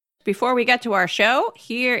Before we get to our show,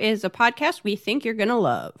 here is a podcast we think you're going to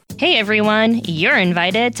love. Hey everyone, you're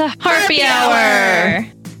invited to Harpy Hour!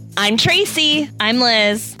 I'm Tracy. I'm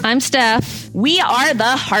Liz. I'm Steph. We are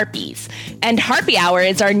the Harpies, and Harpy Hour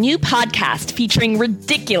is our new podcast featuring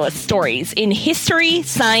ridiculous stories in history,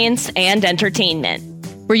 science, and entertainment.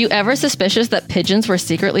 Were you ever suspicious that pigeons were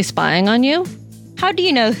secretly spying on you? How do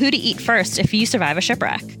you know who to eat first if you survive a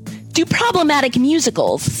shipwreck? Do problematic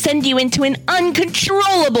musicals send you into an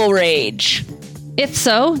uncontrollable rage? If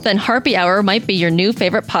so, then Harpy Hour might be your new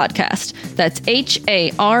favorite podcast. That's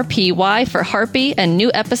HARPY for Harpy, and new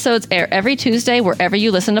episodes air every Tuesday wherever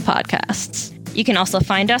you listen to podcasts. You can also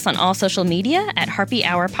find us on all social media at Harpy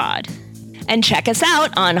Hour Pod. And check us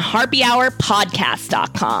out on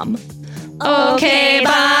harpyhourpodcast.com. Okay,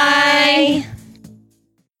 bye!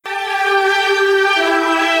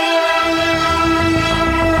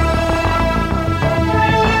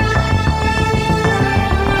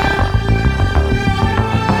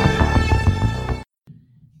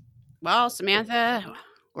 Well, Samantha,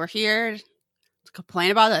 we're here to complain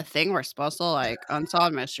about the thing we're supposed to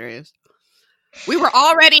Unsolved Mysteries. We were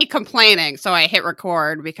already complaining, so I hit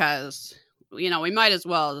record because, we might as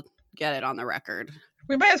well get it on the record.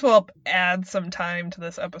 We might as well add some time to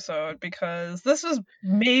this episode because this was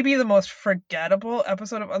maybe the most forgettable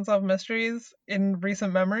episode of Unsolved Mysteries in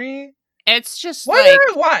recent memory. It's just what did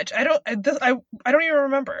I watch? I don't even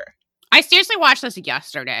remember. I seriously watched this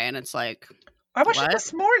yesterday, and it's like, I watched it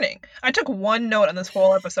this morning. I took one note on this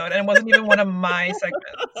whole episode, and it wasn't even one of my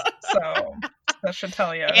segments. So that should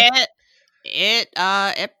tell you.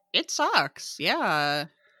 It sucks. Yeah.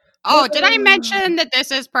 Oh, did I mention that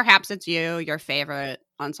this is Perhaps It's You, your favorite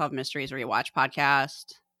Unsolved Mysteries Rewatch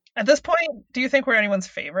podcast? At this point, do you think we're anyone's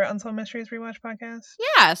favorite Unsolved Mysteries Rewatch podcast?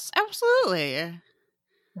 Yes, absolutely.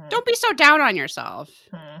 Don't be so down on yourself.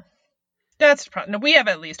 That's no, we have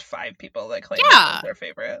at least 5 people that claim it's their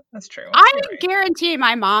favorite. That's true. I guarantee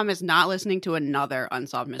my mom is not listening to another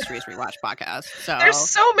Unsolved Mysteries Rewatch podcast. So there's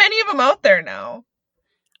so many of them out there now.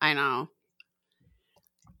 I know.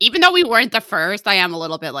 Even though we weren't the first, I am a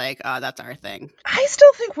little bit like, that's our thing. I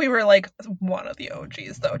still think we were one of the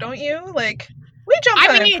OGs, though, don't you? We jumped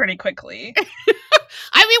on it pretty quickly.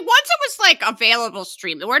 I mean, once it was available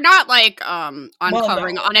stream, we're not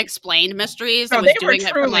uncovering unexplained mysteries. No, they were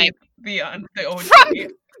truly the OG.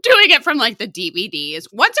 Doing it from the DVDs.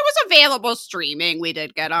 Once it was available streaming, we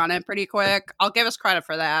did get on it pretty quick. I'll give us credit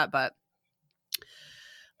for that, but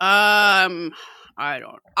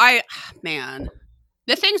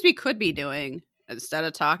the things we could be doing instead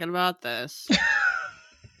of talking about this.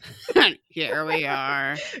 Here we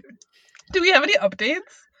are. Do we have any updates?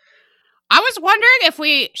 I was wondering if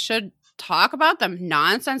we should talk about the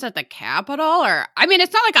nonsense at the Capitol, or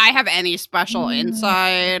it's not like I have any special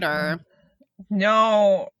insight or.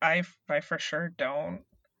 No, I for sure don't.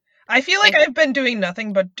 I feel like I've been doing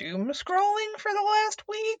nothing but doom scrolling for the last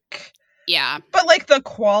week. Yeah, but the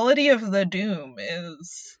quality of the doom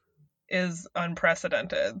is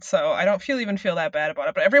unprecedented, so I don't feel that bad about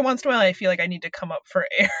it. But every once in a while, I feel like I need to come up for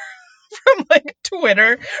air from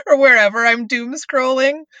Twitter or wherever I'm doom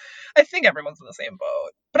scrolling. I think everyone's in the same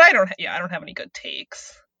boat, but I don't have any good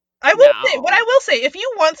takes. I will say, if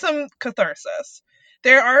you want some catharsis,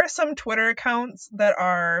 there are some Twitter accounts that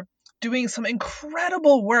are doing some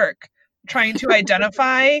incredible work trying to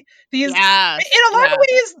identify these. Yes, in a lot of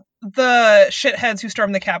ways, the shitheads who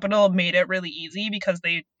stormed the Capitol made it really easy because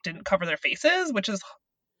they didn't cover their faces, which is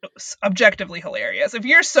objectively hilarious. If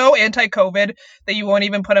you're so anti-COVID that you won't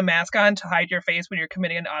even put a mask on to hide your face when you're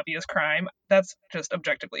committing an obvious crime, that's just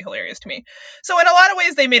objectively hilarious to me. So in a lot of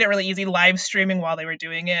ways, they made it really easy, live streaming while they were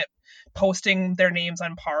doing it, posting their names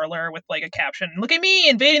on Parler with a caption, "Look at me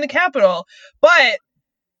invading the Capitol." But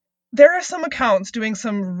there are some accounts doing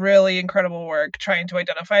some really incredible work trying to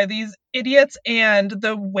identify these idiots, and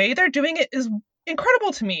the way they're doing it is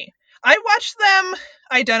incredible to me. I watched them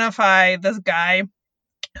identify this guy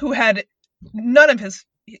who had none of his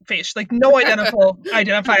face, no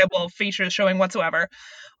identifiable features showing whatsoever.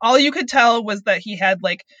 All you could tell was that he had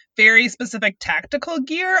very specific tactical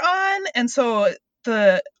gear on, and so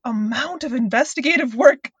the amount of investigative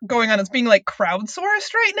work going on is being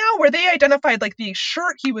crowdsourced right now, where they identified the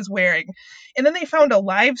shirt he was wearing, and then they found a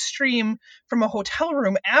live stream from a hotel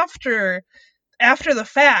room after the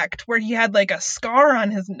fact where he had a scar on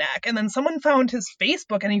his neck, and then someone found his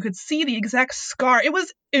Facebook and you could see the exact scar. It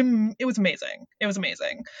was amazing. It was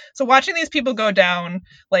amazing. So watching these people go down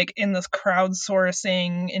in this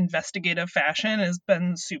crowdsourcing investigative fashion has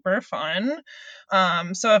been super fun.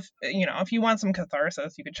 So if you want some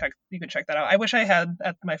catharsis, you could check that out. I wish I had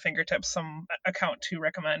at my fingertips some account to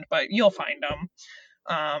recommend, but you'll find them.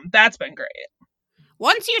 That's been great.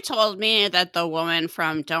 Once you told me that the woman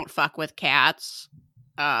from Don't Fuck with Cats,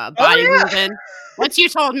 Bonnie Rubin, once you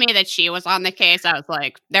told me that she was on the case, I was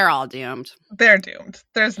like, they're all doomed. They're doomed.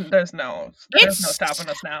 There's no stopping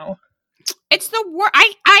us now. It's the worst.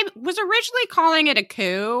 I was originally calling it a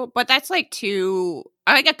coup, but that's like too.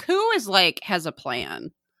 Like a coup is like has a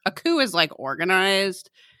plan. A coup is like organized.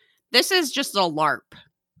 This is just a LARP.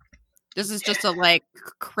 This is just a like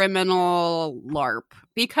criminal LARP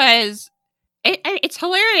because it's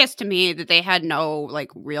hilarious to me that they had no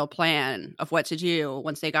like real plan of what to do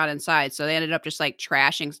once they got inside. So they ended up just like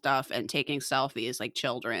trashing stuff and taking selfies like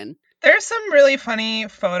children. There's some really funny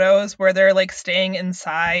photos where they're like staying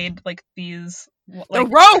inside like these like, the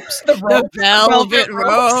ropes, the velvet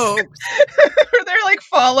ropes. They're like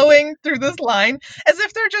following through this line as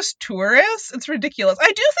if they're just tourists. It's ridiculous.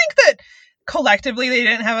 I do think that collectively they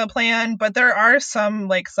didn't have a plan, but there are some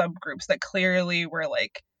like subgroups that clearly were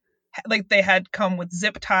like they had come with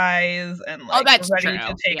zip ties and like ready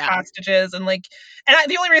to take hostages and like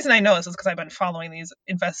the only reason I know this is because I've been following these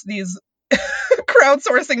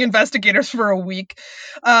crowdsourcing investigators for a week.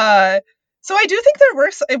 So I do think there were,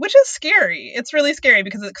 which is scary. It's really scary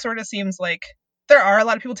because it sort of seems like there are a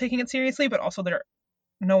lot of people taking it seriously, but also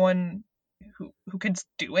no one who could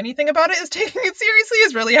do anything about it is taking it seriously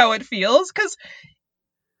is really how it feels. Because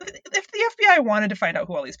if the FBI wanted to find out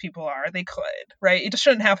who all these people are, they could, right? It just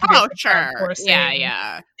shouldn't have to be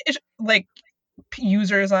like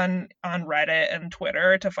users on Reddit and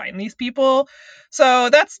Twitter to find these people. So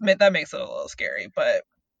that makes it a little scary, but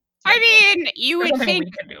I mean, you would think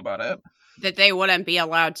we can do about it that they wouldn't be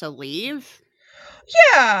allowed to leave.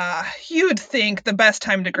 Yeah, you'd think the best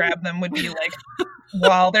time to grab them would be like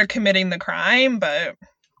while they're committing the crime, but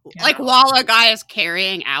like while a guy is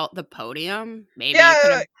carrying out the podium, maybe you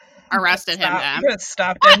could have arrested him then. You could have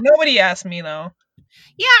stopped him. Nobody asked me though.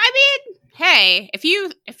 Yeah, I mean, hey,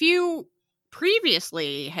 if you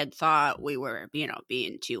previously had thought we were,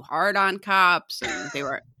 being too hard on cops and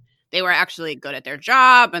they were actually good at their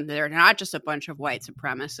job and they're not just a bunch of white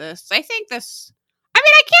supremacists, I think this. I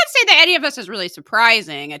mean, I can't say that any of this is really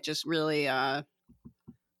surprising. It just really kind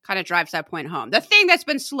of drives that point home. The thing that's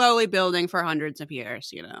been slowly building for hundreds of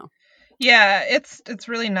years, Yeah, it's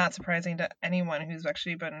really not surprising to anyone who's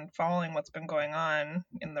actually been following what's been going on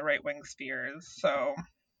in the right-wing spheres. So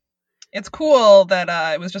it's cool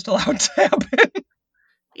that it was just allowed to happen.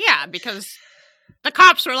 Yeah, because the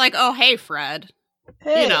cops were like, "Oh, hey, Fred."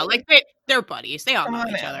 Hey. Like they're buddies. They all know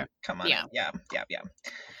each other. Come on. Yeah.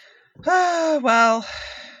 Well.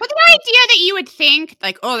 But the idea that you would think,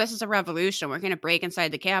 like, oh, this is a revolution. We're going to break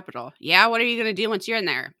inside the Capitol. Yeah, what are you going to do once you're in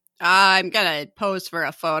there? I'm going to pose for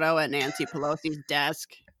a photo at Nancy Pelosi's desk.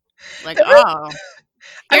 Like, oh.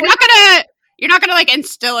 You're not gonna like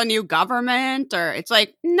instill a new government, or it's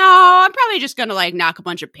like, no, I'm probably just gonna like knock a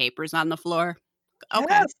bunch of papers on the floor. Okay.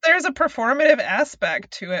 Yes, there's a performative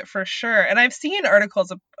aspect to it for sure, and I've seen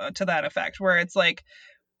articles to that effect where it's like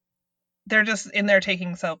they're just in there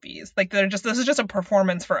taking selfies, like this is just a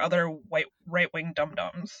performance for other white right-wing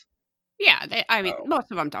dum-dums. Yeah,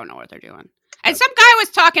 most of them don't know what they're doing. And some guy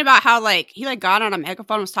was talking about how like he like got on a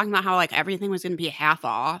megaphone and was talking about how like everything was gonna be half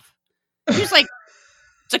off. He was like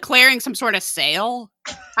declaring some sort of sale.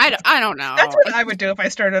 I don't know. That's what I would do if I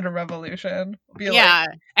started a revolution.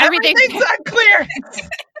 Everything's unclear.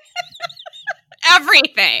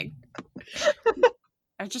 Everything.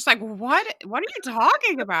 I was just like, what are you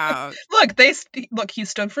talking about? Look, he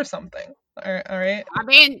stood for something. All right. I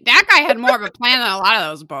mean, that guy had more of a plan than a lot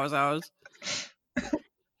of those bozos.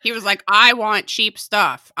 He was like, I want cheap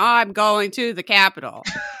stuff. I'm going to the Capitol.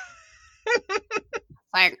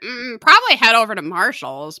 Like, probably head over to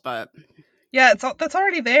Marshall's, but yeah, that's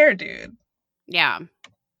already there, dude. Yeah.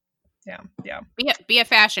 Be a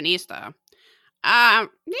fashionista. Yeah.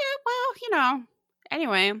 Well,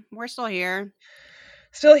 Anyway, we're still here.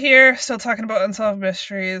 Still talking about Unsolved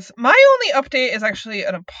Mysteries. My only update is actually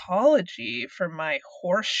an apology for my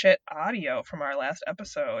horseshit audio from our last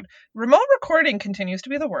episode. Remote recording continues to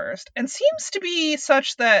be the worst, and seems to be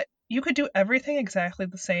such that you could do everything exactly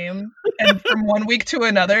the same, and from one week to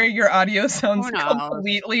another, your audio sounds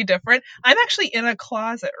completely different. I'm actually in a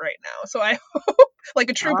closet right now, so I hope, like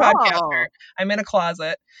a true podcaster, I'm in a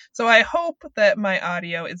closet, so I hope that my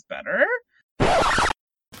audio is better.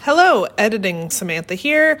 Hello, editing Samantha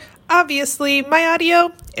here. Obviously, my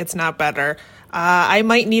audio, it's not better. I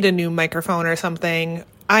might need a new microphone or something.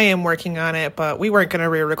 I am working on it, but we weren't going to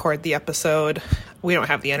re-record the episode. we don't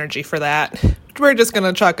have the energy for that. We're just going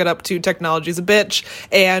to chalk it up to technology's a bitch,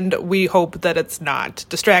 and we hope that it's not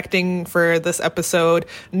distracting for this episode.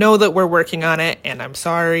 Know that we're working on it, and I'm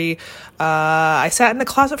sorry. I sat in the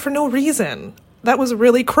closet for no reason. That was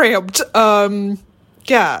really cramped.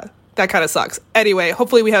 Yeah, that kind of sucks. Anyway,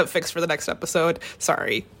 hopefully we have it fixed for the next episode.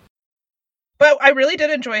 Sorry. But I really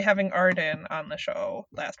did enjoy having Arden on the show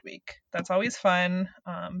last week. That's always fun.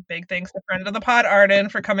 Big thanks to friend of the pod, Arden,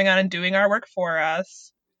 for coming on and doing our work for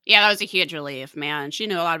us. Yeah, that was a huge relief, man. She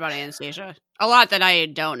knew a lot about Anastasia. A lot that I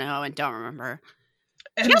don't know and don't remember.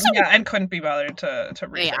 And, and couldn't be bothered to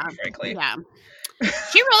research, frankly. Yeah.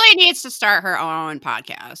 She really needs to start her own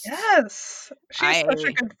podcast. Yes. She's such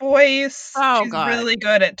a good voice. Oh, She's God. really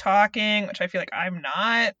good at talking, which I feel like I'm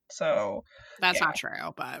not. So that's not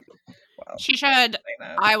true, but well, she should.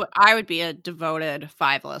 I would be a devoted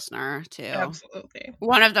 5 listener to. Absolutely.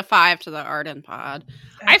 One of the 5 to the Arden pod.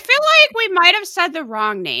 I feel like we might have said the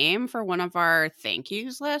wrong name for one of our thank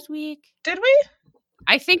yous last week. Did we?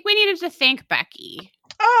 I think we needed to thank Becky.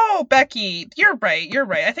 Oh, Becky, you're right.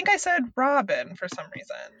 I think I said Robin for some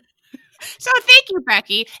reason. So thank you,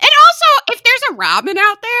 Becky. And also, if there's a Robin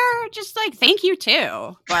out there, just like thank you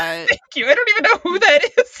too. But thank you. I don't even know who that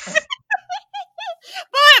is.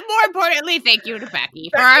 But more importantly, thank you to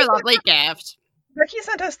Becky for our lovely gift. Becky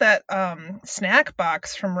sent us that snack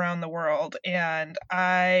box from around the world, and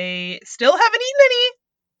I still haven't eaten any.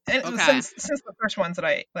 And since the first ones that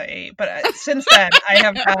I ate, but since then I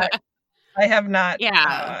have not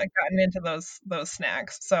gotten into those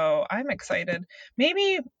snacks. So I'm excited.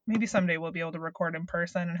 Maybe someday we'll be able to record in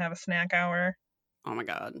person and have a snack hour. Oh my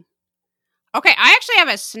God. Okay, I actually have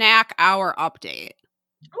a snack hour update.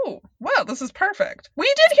 Oh, wow, this is perfect. We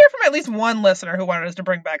did hear from at least one listener who wanted us to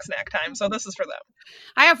bring back snack time, so this is for them.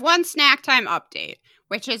 I have one snack time update,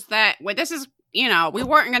 which is that we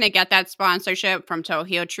weren't going to get that sponsorship from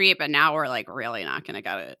Tokyo Treat, but now we're like really not going to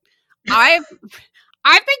get it. I've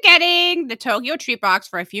been getting the Tokyo Treat box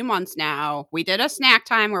for a few months now. We did a snack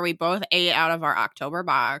time where we both ate out of our October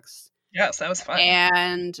box. Yes, that was fun.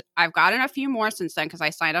 And I've gotten a few more since then because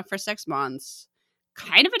I signed up for 6 months.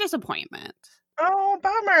 Kind of a disappointment. Oh,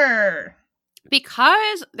 bummer.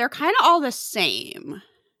 Because they're kind of all the same.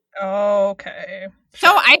 Okay. So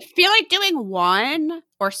I feel like doing one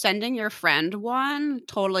or sending your friend one,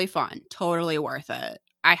 totally fun. Totally worth it.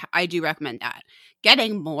 I do recommend that.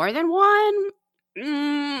 Getting more than one,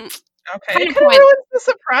 okay. It kind of ruins the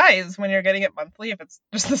surprise when you're getting it monthly if it's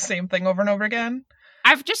just the same thing over and over again.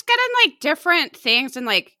 I've just gotten like different things and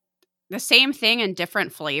like the same thing in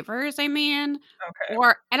different flavors, I mean.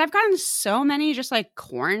 Okay. And I've gotten so many just like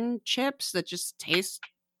corn chips that just taste,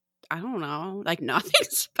 I don't know, like nothing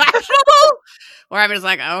special. Where I'm just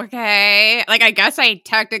like, okay. Like, I guess I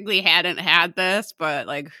technically hadn't had this, but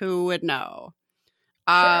like, who would know?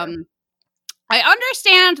 Sure. I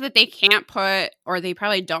understand that they can't put, or they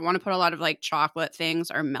probably don't want to put a lot of like chocolate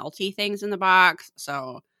things or melty things in the box.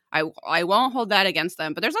 So I won't hold that against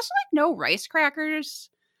them. But there's also like no rice crackers.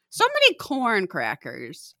 So many corn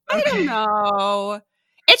crackers. Okay. I don't know.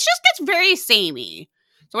 It's very samey.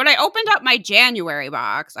 So when I opened up my January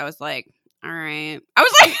box, I was like, all right. I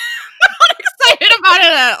was like not excited about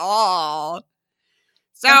it at all.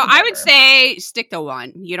 So I would say stick to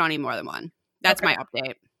one. You don't need more than one. That's my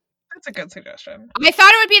update. That's a good suggestion. I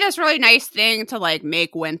thought it would be this really nice thing to like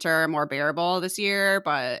make winter more bearable this year,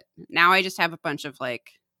 but now I just have a bunch of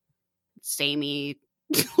like samey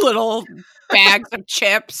little bags of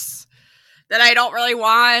chips that I don't really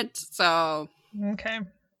want. So okay,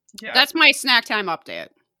 yeah, that's my snack time update.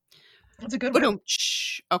 That's a good one.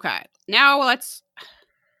 Okay, now let's.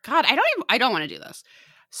 God, I don't want to do this.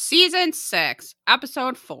 Season 6,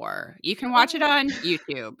 episode 4. You can watch it on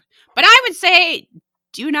YouTube, but I would say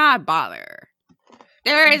do not bother.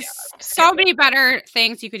 There is so many better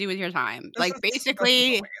things you could do with your time. Like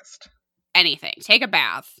basically anything. Take a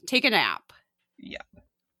bath. Take a nap. Yeah.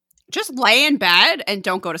 Just lay in bed and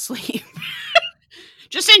don't go to sleep.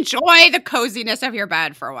 Just enjoy the coziness of your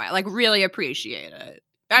bed for a while. Like, really appreciate it.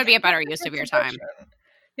 That would be a better use of your time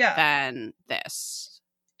than this.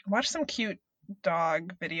 Watch some cute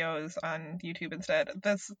dog videos on YouTube instead.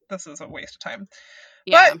 This is a waste of time.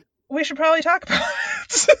 Yeah. But we should probably talk about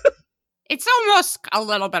it. It's almost a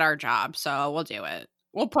little bit our job, so we'll do it.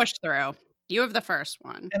 We'll push through. You have the first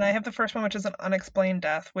one. And I have the first one, which is an unexplained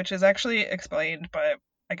death, which is actually explained, but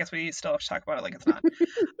I guess we still have to talk about it like it's not.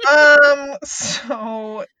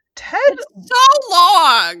 So Ted... It's so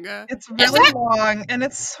long! It's really long, and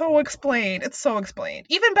it's so explained.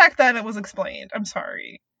 Even back then, it was explained. I'm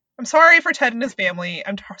sorry. I'm sorry for Ted and his family.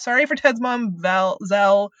 I'm sorry for Ted's mom,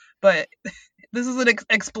 Zell, but this is an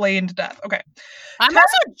explained death. Okay. I'm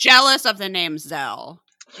also jealous of the name Zell.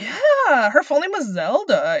 Yeah, her full name was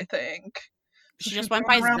Zelda, I think. She just went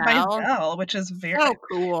by Zell, which is very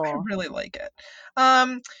cool. I really like it.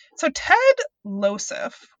 So Ted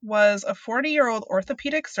Losif was a 40-year-old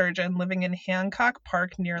orthopedic surgeon living in Hancock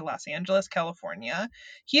Park near Los Angeles, California.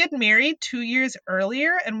 He had married 2 years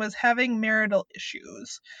earlier and was having marital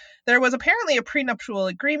issues. There was apparently a prenuptial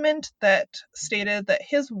agreement that stated that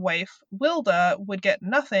his wife, Wilda, would get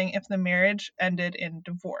nothing if the marriage ended in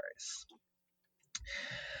divorce.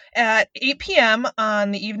 At 8 p.m.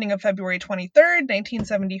 on the evening of February 23rd,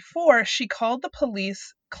 1974, she called the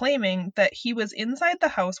police claiming that he was inside the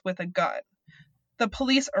house with a gun. The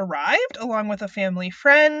police arrived along with a family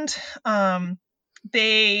friend.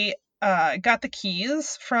 They got the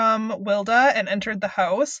keys from Wilda and entered the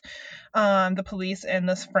house. The police and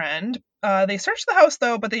this friend. They searched the house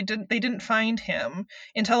though, but they didn't find him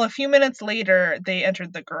until a few minutes later. They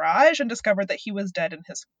entered the garage and discovered that he was dead in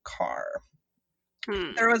his car.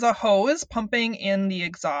 There was a hose pumping in the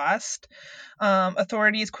exhaust.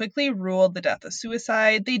 Authorities quickly ruled the death a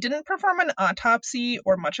suicide. They didn't perform an autopsy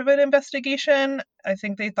or much of an investigation. I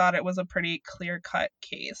think they thought it was a pretty clear-cut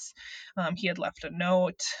case. He had left a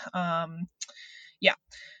note.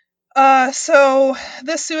 So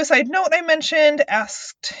this suicide note I mentioned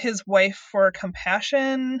asked his wife for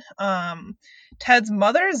compassion. Ted's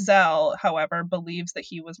mother, Zell, however, believes that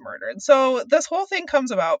he was murdered. So this whole thing comes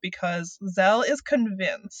about because Zell is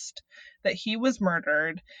convinced that he was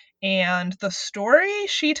murdered, and the story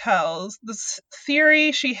she tells, this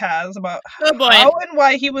theory she has about how and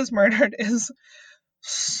why he was murdered is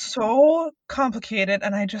so complicated,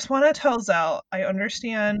 and I just want to tell Zell, I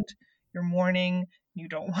understand you're mourning, you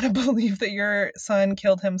don't want to believe that your son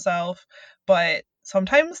killed himself, but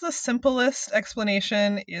sometimes the simplest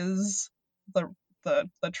explanation is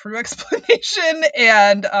the true explanation.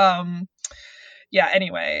 And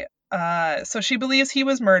anyway, so she believes he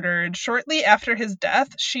was murdered. Shortly after his death,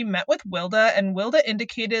 she met with Wilda, and Wilda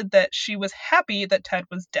indicated that she was happy that Ted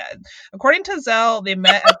was dead. According to Zell, they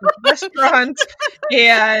met at the restaurant,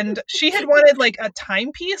 and she had wanted like a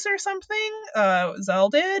timepiece or something. Zell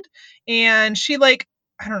did, and she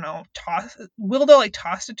I don't know, Wilda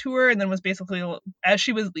tossed it to her, and then was basically, as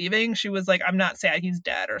she was leaving, she was like, I'm not sad he's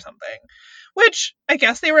dead or something. Which, I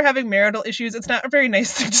guess they were having marital issues. It's not a very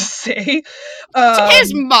nice thing to say. To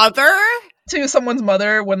his mother? To someone's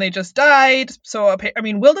mother when they just died. So, I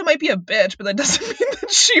mean, Wilda might be a bitch, but that doesn't mean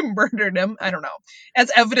that she murdered him. I don't know.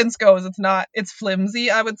 As evidence goes, it's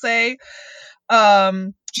flimsy, I would say.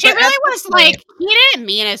 She really was like, he didn't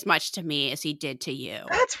mean as much to me as he did to you.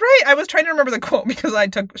 That's right. I was trying to remember the quote because I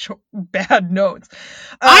took bad notes.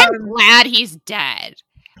 I'm glad he's dead.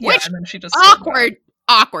 Yeah, and then she just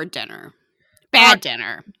awkward dinner. Bad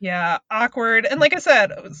dinner. Yeah, awkward. And like I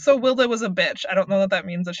said, so Wilda was a bitch. I don't know that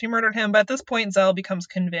means that she murdered him, but at this point, Zell becomes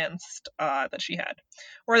convinced that she had,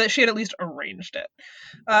 or that she had at least arranged it.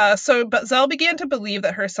 But Zell began to believe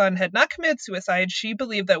that her son had not committed suicide. She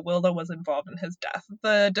believed that Wilda was involved in his death.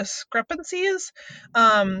 The discrepancies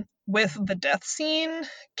with the death scene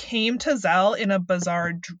came to Zell in a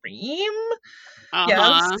bizarre dream.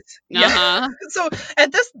 Yes. Yeah. So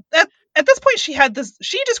at this point,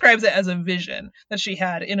 she describes it as a vision that she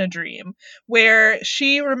had in a dream where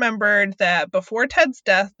she remembered that before Ted's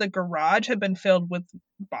death, the garage had been filled with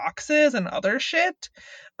boxes and other shit.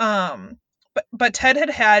 But Ted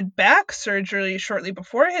had back surgery shortly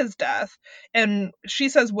before his death, and she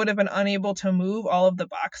says would have been unable to move all of the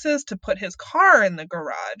boxes to put his car in the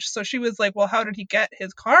garage. So she was like, well, how did he get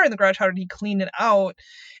his car in the garage? How did he clean it out?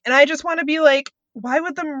 And I just want to be like, why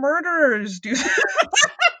would the murderers do that?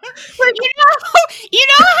 Like, you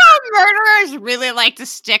know how murderers really like to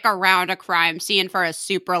stick around a crime scene for a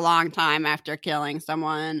super long time after killing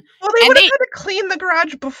someone. Well, they would have had to clean the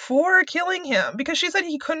garage before killing him because she said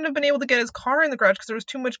he couldn't have been able to get his car in the garage because there was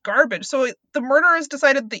too much garbage. So the murderers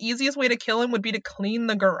decided the easiest way to kill him would be to clean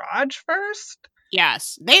the garage first.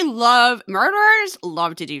 Yes, murderers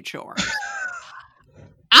love to do chores.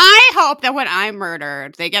 I hope that when I'm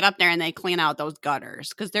murdered, they get up there and they clean out those gutters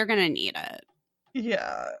because they're going to need it.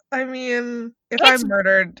 Yeah, I mean, if I'm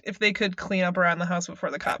murdered, if they could clean up around the house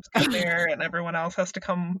before the cops get there and everyone else has to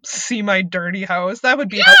come see my dirty house, that would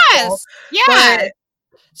be helpful. Yeah.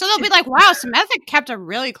 So they'll be like, wow, Samantha kept a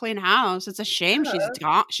really clean house. It's a shame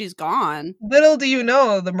she's gone. Little do you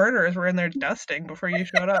know, the murderers were in there dusting before you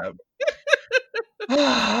showed up.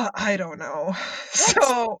 I don't know.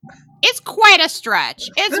 So it's quite a stretch.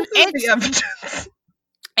 It's the evidence.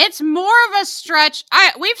 It's more of a stretch.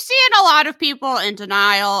 We've seen a lot of people in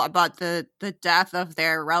denial about the death of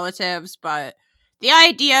their relatives, but the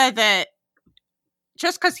idea that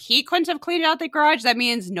just because he couldn't have cleaned out the garage, that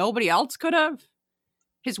means nobody else could have?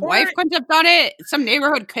 His Or- wife couldn't have done it? Some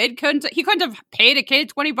neighborhood kid he couldn't have paid a kid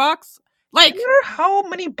 $20? Like, no matter how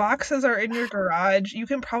many boxes are in your garage, you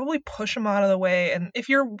can probably push them out of the way. And if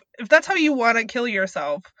that's how you want to kill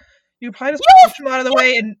yourself, you probably just push them out of the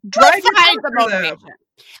way and drive your car find the through them. motivation.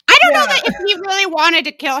 I don't know that if he really wanted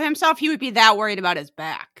to kill himself, he would be that worried about his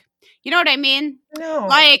back. You know what I mean? No.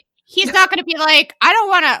 Like, he's not going to be like, I don't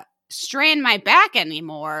want to strain my back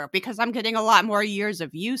anymore because I'm getting a lot more years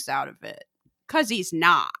of use out of it. Because he's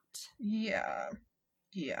not. Yeah.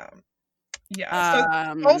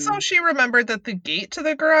 So also, she remembered that the gate to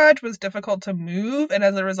the garage was difficult to move, and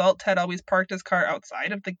as a result, Ted always parked his car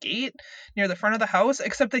outside of the gate near the front of the house,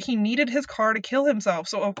 except that he needed his car to kill himself.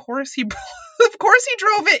 So of course he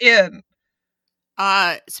drove it in.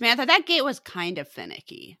 Samantha, that gate was kind of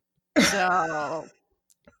finicky. So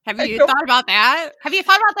have you thought about that? Have you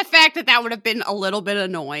thought about the fact that would have been a little bit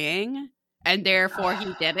annoying, and therefore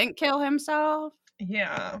he didn't kill himself?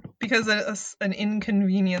 Yeah, because an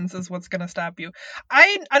inconvenience is what's going to stop you.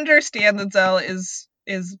 I understand that Zell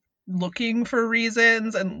is looking for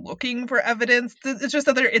reasons and looking for evidence. It's just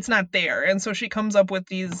that it's not there, and so she comes up with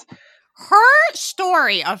these. Her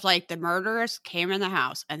story of like the murderers came in the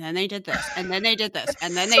house and then they did this and then they did this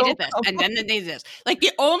and then they did this and then they did this. Like,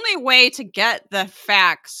 the only way to get the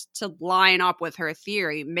facts to line up with her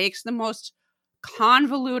theory makes the most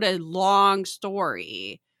convoluted, long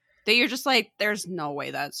story that you're just like, there's no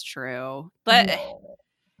way that's true. But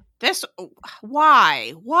this,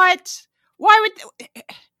 why? What? Why would?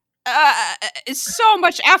 It's so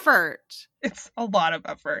much effort. It's a lot of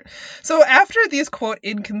effort. So after these, quote,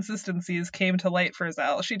 inconsistencies came to light for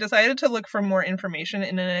Zell, she decided to look for more information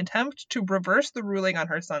in an attempt to reverse the ruling on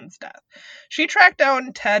her son's death. She tracked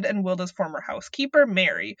down Ted and Wilda's former housekeeper,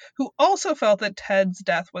 Mary, who also felt that Ted's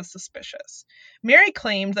death was suspicious. Mary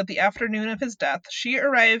claimed that the afternoon of his death, she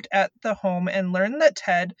arrived at the home and learned that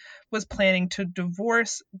Ted was planning to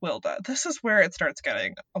divorce Wilda. This is where it starts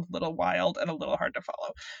getting a little wild and a little hard to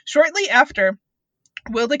follow. Shortly after,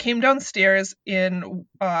 Wilda came downstairs in,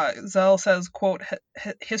 Zell says, quote,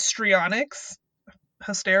 hysterics,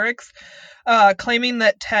 claiming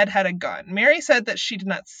that Ted had a gun. Mary said that she did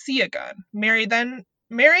not see a gun.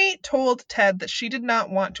 Mary told Ted that she did not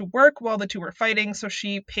want to work while the two were fighting, so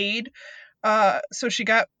she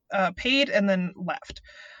got paid and then left.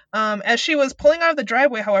 As she was pulling out of the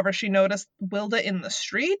driveway, however, she noticed Wilda in the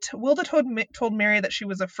street. Wilda told Mary that she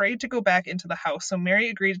was afraid to go back into the house, so Mary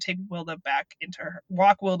agreed to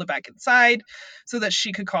walk Wilda back inside so that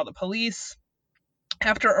she could call the police.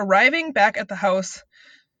 After arriving back at the house,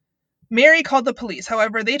 Mary called the police.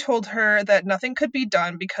 However, they told her that nothing could be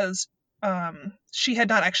done because she had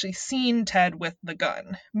not actually seen Ted with the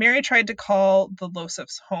gun. Mary tried to call the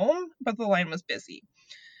Losif's home, but the line was busy.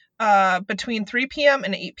 Between 3 p.m.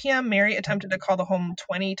 and 8 p.m., Mary attempted to call the home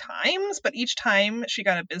 20 times, but each time she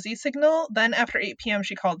got a busy signal. Then after 8 p.m.,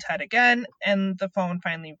 she called Ted again, and the phone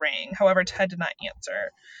finally rang. However, Ted did not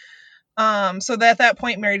answer. So at that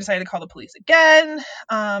point, Mary decided to call the police again,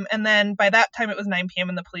 and then by that time, it was 9 p.m.,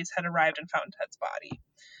 and the police had arrived and found Ted's body.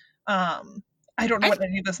 I don't know what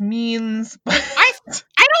any of this means. But I don't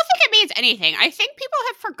think it means anything. I think people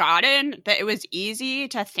have forgotten that it was easy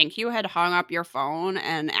to think you had hung up your phone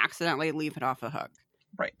and accidentally leave it off a hook.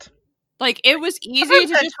 Right. Like, it was easy Sometimes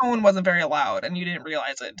to that just... tone wasn't very loud, and you didn't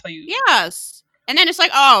realize it until you... Yes. And then it's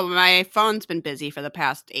like, oh, my phone's been busy for the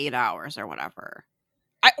past 8 hours or whatever.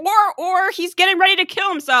 Or he's getting ready to kill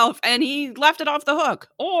himself and he left it off the hook.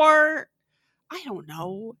 Or, I don't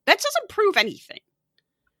know. That doesn't prove anything.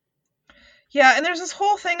 Yeah, and there's this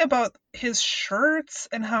whole thing about his shirts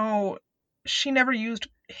and how she never used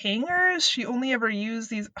hangers. She only ever used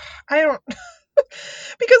these... I don't...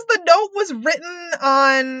 because the note was written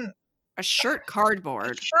on... A shirt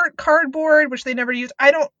cardboard. Which they never used.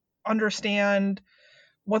 I don't understand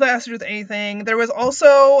what that has to do with anything. There was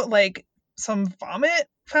also, like, some vomit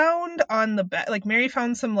found on the bed. Like, Mary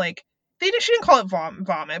found some, like... She didn't call it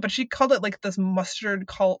vomit, but she called it, like, this mustard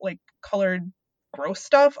colored gross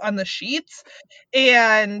stuff on the sheets,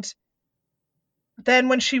 and then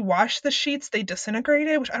when she washed the sheets they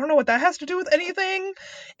disintegrated, which I don't know what that has to do with anything.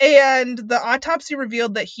 And the autopsy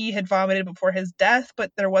revealed that he had vomited before his death,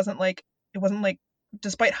 but it wasn't like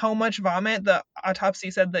despite how much vomit the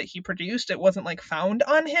autopsy said that he produced, it wasn't like found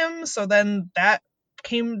on him. So then that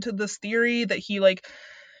came to this theory that he like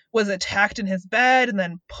was attacked in his bed and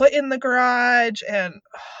then put in the garage. And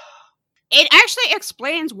it actually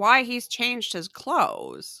explains why he's changed his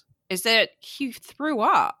clothes, is that he threw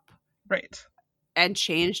up. Right. And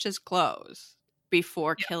changed his clothes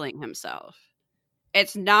before killing himself.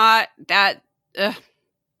 It's not that...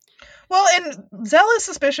 Well, and Zell is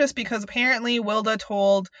suspicious because apparently Wilda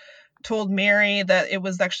told Mary that it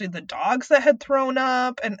was actually the dogs that had thrown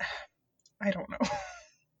up, and I don't know.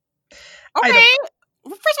 Okay.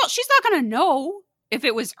 Well, first of all, she's not going to know if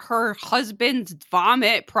it was her husband's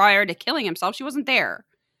vomit prior to killing himself. She wasn't there.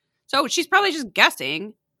 So she's probably just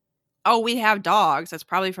guessing. Oh, we have dogs. That's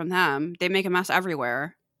probably from them. They make a mess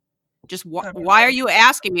everywhere. Just why are you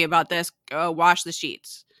asking me about this? Wash the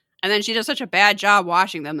sheets. And then she does such a bad job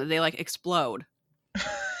washing them that they like explode. And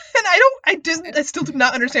I still do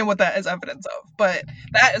not understand what that is evidence of, but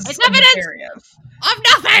that is evidence of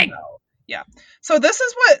nothing. Yeah. So this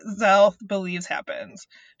is what Zell believes happens.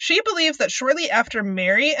 She believes that shortly after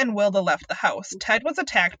Mary and Wilda left the house, Ted was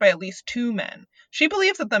attacked by at least 2 men. She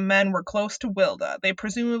believes that the men were close to Wilda. They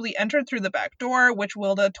presumably entered through the back door, which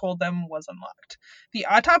Wilda told them was unlocked. The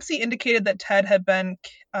autopsy indicated that Ted had been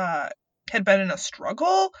in a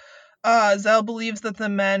struggle. Zell believes that the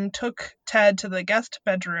men took Ted to the guest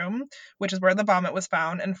bedroom, which is where the vomit was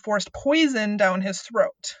found, and forced poison down his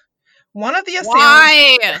throat. One of the assailants...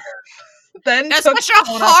 Why? Then that's such a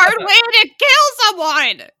hard way to kill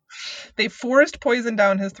someone. They forced poison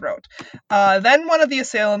down his throat. Then one of the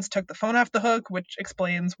assailants took the phone off the hook, which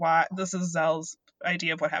explains why... This is Zell's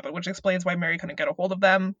idea of what happened, which explains why Mary couldn't get a hold of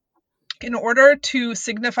them, in order to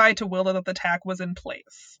signify to Wilda that the attack was in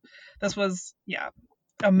place. This was,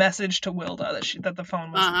 a message to Wilda that the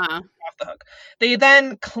phone was off the hook. They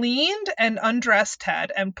then cleaned and undressed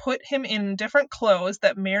Ted and put him in different clothes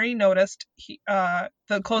that Mary noticed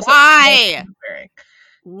the clothes that he was wearing.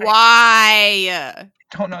 Why?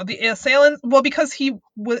 Don't know. The assailant, well, because he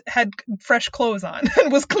had fresh clothes on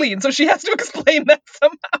and was clean, so she has to explain that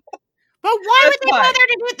somehow. But why would they bother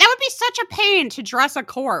to do it? That would be such a pain to dress a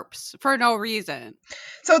corpse for no reason.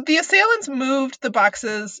 So the assailants moved the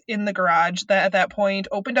boxes in the garage at that point,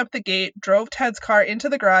 opened up the gate, drove Ted's car into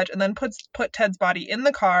the garage, and then put Ted's body in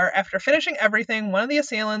the car. After finishing everything, one of the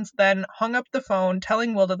assailants then hung up the phone,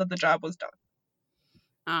 telling Wilda that the job was done.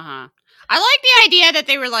 I like the idea that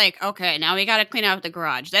they were like, okay, now we got to clean out the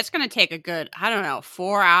garage. That's going to take a good,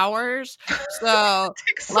 4 hours. So it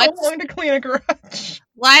takes so long to clean a garage.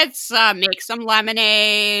 Let's make some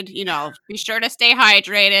lemonade. Be sure to stay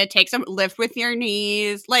hydrated. Take some lift with your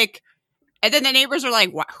knees. And then the neighbors are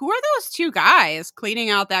like, who are those 2 guys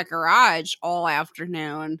cleaning out that garage all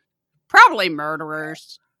afternoon? Probably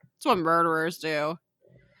murderers. That's what murderers do.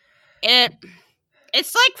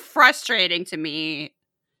 It's frustrating to me.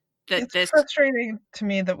 It's frustrating to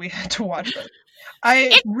me that we had to watch this.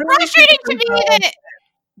 Frustrating to me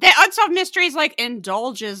that Unsolved Mysteries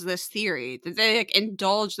indulges this theory, that they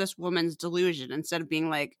indulge this woman's delusion instead of being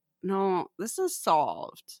like, no, this is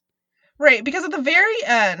solved. Right, because at the very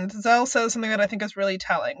end, Zell says something that I think is really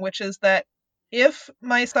telling, which is that if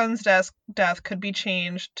my son's death could be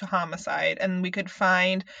changed to homicide, and we could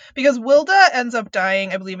find... Because Wilda ends up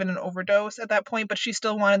dying, I believe, in an overdose at that point, but she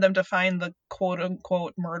still wanted them to find the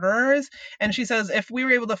quote-unquote murderers. And she says, if we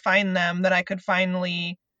were able to find them, then I could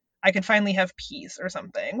finally have peace or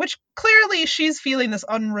something. Which, clearly, she's feeling this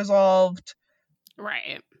unresolved...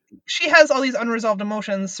 Right. She has all these unresolved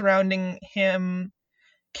emotions surrounding him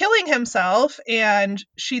killing himself, and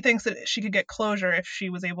she thinks that she could get closure if she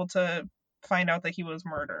was able to find out that he was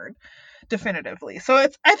murdered definitively. So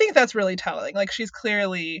I think that's really telling. She's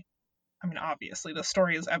clearly, obviously the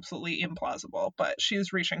story is absolutely implausible, but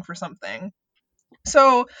she's reaching for something.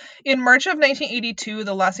 So in March of 1982,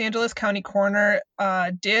 the Los Angeles County coroner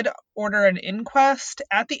did order an inquest.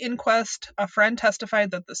 At the inquest, a friend testified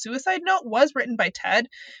that the suicide note was written by Ted,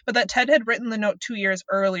 but that Ted had written the note 2 years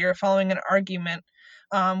earlier following an argument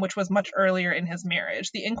which was much earlier in his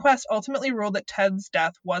marriage. The inquest ultimately ruled that Ted's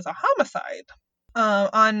death was a homicide.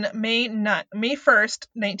 On May 1st,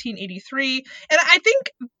 1983, and I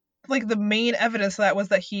think the main evidence of that was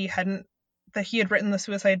that he had written the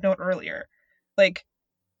suicide note earlier.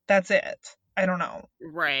 That's it. I don't know.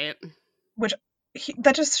 Right. Which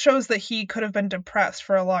that just shows that he could have been depressed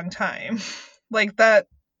for a long time. That.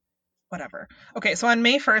 Whatever. Okay, so on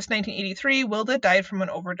May 1st, 1983, Wilda died from an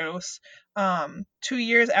overdose. 2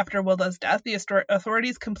 years after Wilda's death, the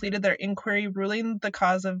authorities completed their inquiry, ruling the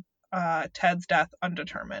cause of Ted's death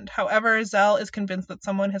undetermined. However, Zell is convinced that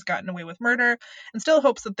someone has gotten away with murder and still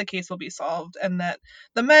hopes that the case will be solved and that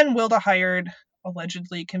the men Wilda hired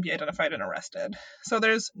allegedly can be identified and arrested. So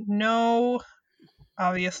there is no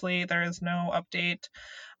update.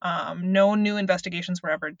 No new investigations were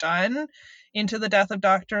ever done into the death of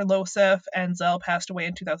Dr. Losif, and Zell passed away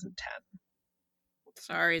in 2010.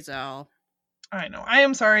 Sorry, Zell. I know. I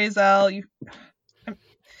am sorry, Zell.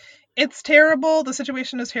 It's terrible. The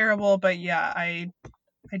situation is terrible, but yeah, I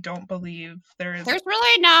I don't believe there is. There's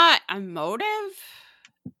really not a motive.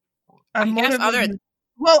 I guess other than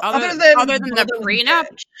the prenup.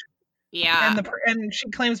 Bitch. Yeah, and she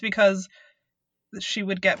claims because she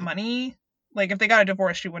would get money. Like if they got a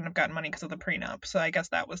divorce, she wouldn't have gotten money because of the prenup. So I guess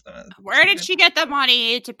that was the. Where did she get the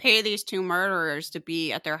money to pay these two murderers to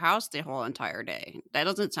be at their house the whole entire day? That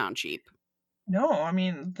doesn't sound cheap. No, I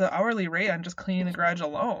mean the hourly rate on just cleaning the garage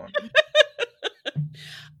alone.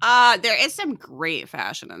 There is some great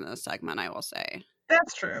fashion in this segment, I will say.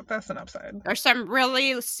 That's true. That's an upside. There's some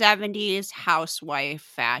really 70s housewife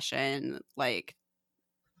fashion, like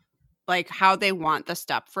how they want the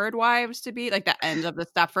Stepford wives to be, like the end of the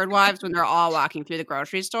Stepford wives when they're all walking through the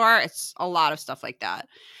grocery store. It's a lot of stuff like that.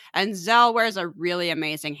 And Zell wears a really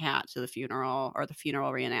amazing hat to the funeral or the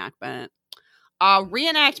funeral reenactment.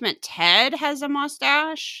 Reenactment Ted has a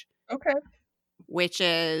mustache. Okay. Which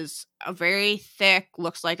is a very thick,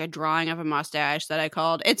 looks like a drawing of a mustache that I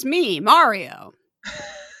called It's Me, Mario.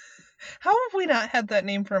 How have we not had that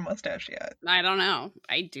name for a mustache yet? I don't know.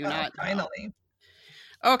 I do not know. Finally.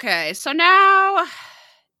 Okay, so now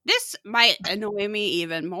this might annoy me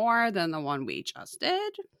even more than the one we just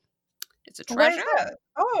did. It's a treasure. Why is that?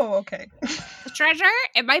 Oh, okay. The treasure.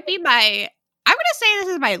 It might be I'm going to say this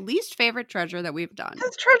is my least favorite treasure that we've done.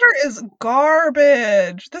 This treasure is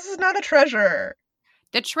garbage. This is not a treasure.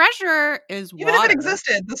 The treasure is water. Even if it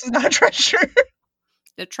existed, this is not a treasure.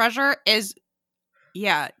 The treasure is,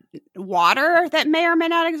 water that may or may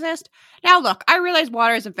not exist. Now, look, I realize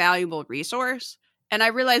water is a valuable resource, and I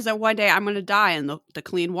realize that one day I'm going to die in the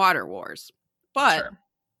clean water wars. But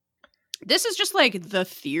This is just like the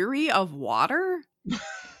theory of water.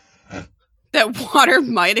 That water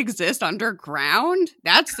might exist underground.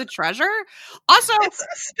 That's the treasure. Also, it's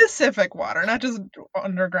specific water, not just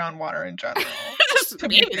underground water in general.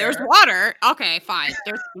 Maybe there's water. Okay, fine.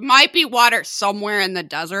 There might be water somewhere in the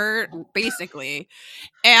desert, basically.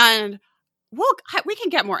 And we can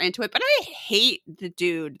get more into it, but I hate the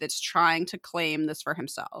dude that's trying to claim this for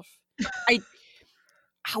himself.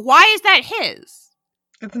 Why is that his?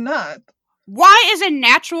 It's not. Why is a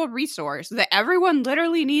natural resource that everyone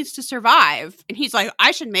literally needs to survive? And he's like,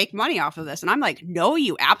 I should make money off of this. And I'm like, no,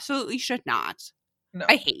 you absolutely should not. No.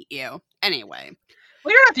 I hate you. Anyway.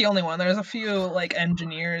 Well, you're not the only one. There's a few like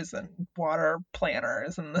engineers and water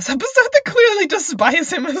planners in this episode that clearly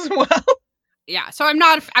despise him as well. Yeah, so I'm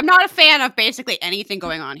not a fan of basically anything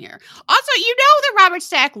going on here. Also, you know that Robert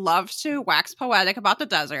Stack loves to wax poetic about the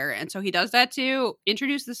desert, and so he does that to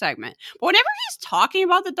introduce the segment. But whenever he's talking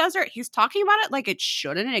about the desert, he's talking about it like it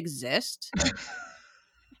shouldn't exist.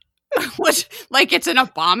 Which, like, it's an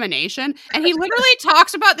abomination. And he literally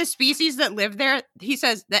talks about the species that live there. He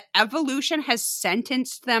says that evolution has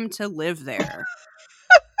sentenced them to live there.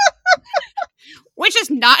 Which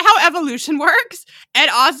is not how evolution works. And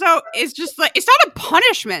also, it's just like, it's not a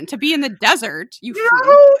punishment to be in the desert. You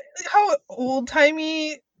know how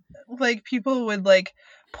old-timey, like, people would, like,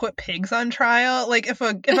 put pigs on trial? Like, if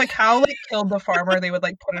a cow, like, killed the farmer, they would,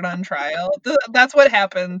 like, put it on trial. That's what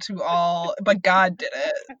happened to all, but God did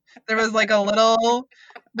it. There was, like, a little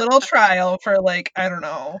trial for, like, I don't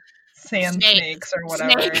know, sand snakes or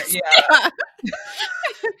whatever. Snakes. Yeah.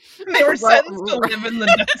 They were sentenced to live in the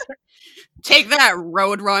desert. Take that,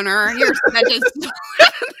 Roadrunner. You're sentenced to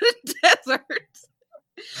live in the desert.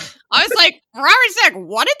 I was like, Robert Stack,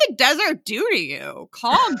 what did the desert do to you?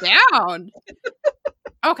 Calm down.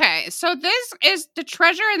 Okay, so this is the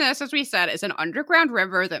treasure in this, as we said, is an underground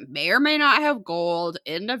river that may or may not have gold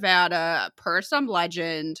in Nevada, per some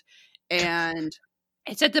legend. And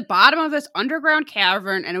it's at the bottom of this underground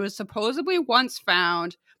cavern, and it was supposedly once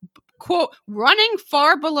found, quote, running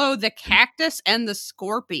far below the cactus and the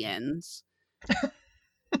scorpions.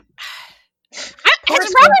 Poor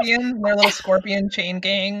scorpions, their little scorpion chain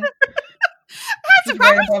gang. Has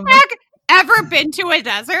Robert Stack ever been to a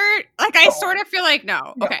desert? Like, I sort of feel like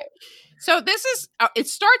no. Okay. So this is, it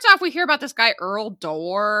starts off, we hear about this guy, Earl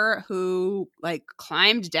Dorr, who, like,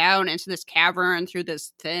 climbed down into this cavern through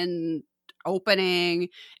this thin opening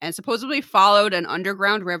and supposedly followed an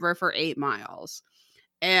underground river for 8 miles.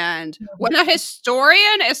 And when a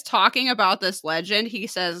historian is talking about this legend, he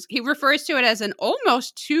says, he refers to it as an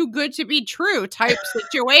almost too good to be true type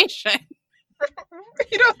situation.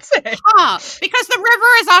 You don't say. Because the river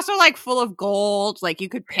is also, like, full of gold. Like, you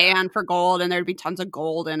could pan for gold and there'd be tons of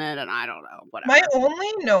gold in it, and I don't know, whatever. My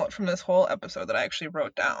only note from this whole episode that I actually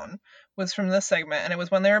wrote down was from this segment, and it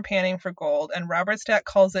was when they were panning for gold, and Robert Stack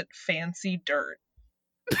calls it fancy dirt.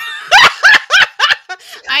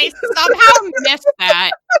 I somehow missed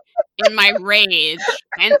that in my rage.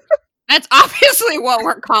 And that's obviously what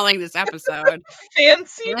we're calling this episode.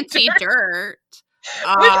 Fancy dirt.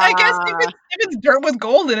 I guess if it's dirt with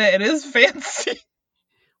gold in it, it is fancy.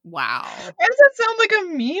 Wow. Why does that sound like a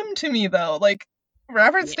meme to me, though? Like,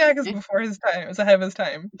 Robert Stack is before his time. Is ahead of his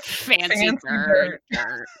time. Fancy dirt.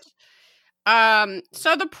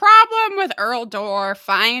 So the problem with Earl Dorr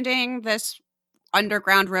finding this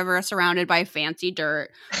underground river surrounded by fancy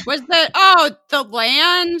dirt was that, the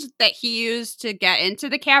land that he used to get into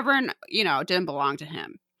the cavern, didn't belong to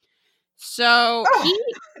him. So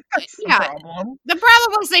that's the problem. The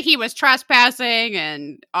problem was that he was trespassing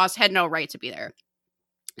and us had no right to be there.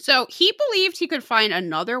 So he believed he could find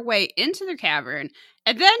another way into the cavern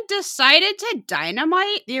and then decided to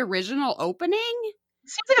dynamite the original opening.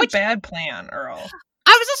 Seems like a bad plan, Earl.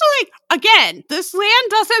 I was also like, again, this land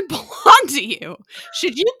doesn't belong to you.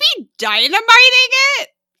 Should you be dynamiting it?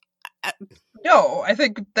 No, I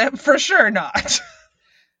think that for sure not.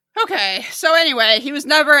 Okay, so anyway, he was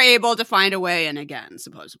never able to find a way in again,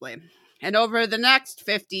 supposedly. And over the next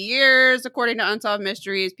 50 years, according to Unsolved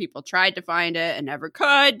Mysteries, people tried to find it and never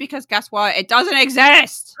could because guess what? It doesn't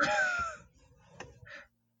exist!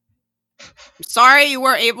 Sorry you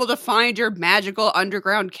weren't able to find your magical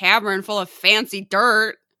underground cavern full of fancy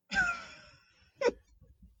dirt.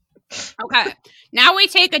 Okay, now we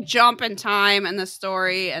take a jump in time in the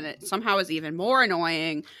story, and it somehow is even more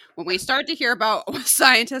annoying when we start to hear about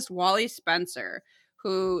scientist Wally Spencer,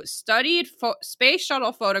 who studied space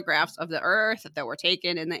shuttle photographs of the Earth that were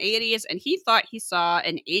taken in the 80s, and he thought he saw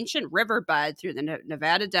an ancient riverbed through the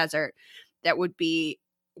Nevada desert that would be,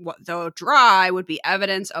 though dry, would be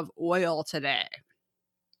evidence of oil today.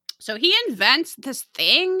 So he invents this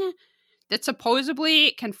thing that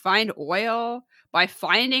supposedly can find oil by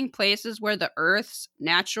finding places where the Earth's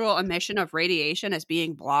natural emission of radiation is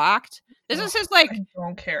being blocked. This is his, like... I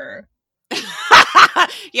don't care.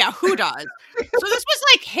 Yeah, who does? So this was,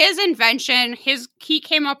 like, his invention. He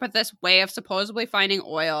came up with this way of supposedly finding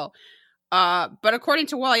oil. But according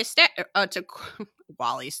to Wally Stack...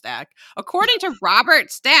 According to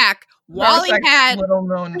Robert Stack, Wally had little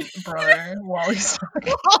known brother, Wally Stack.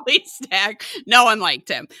 Wally Stack. No one liked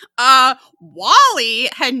him. Wally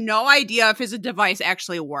had no idea if his device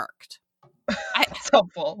actually worked. It's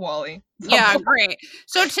helpful, Wally. Yeah, great.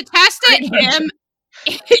 So to test it,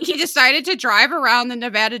 he decided to drive around the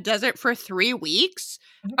Nevada desert for 3 weeks.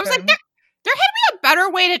 Okay. I was like, there had to be a better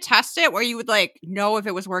way to test it where you would, like, know if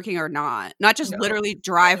it was working or not. Not just literally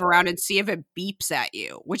drive around and see if it beeps at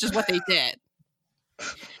you, which is what they did.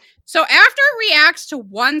 So after it reacts to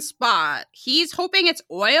one spot, he's hoping it's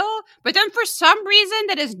oil, but then for some reason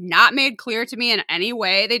that is not made clear to me in any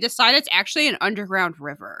way, they decide it's actually an underground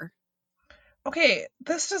river. Okay, it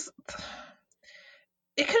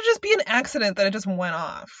could just be an accident that it just went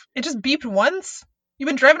off. It just beeped once. You've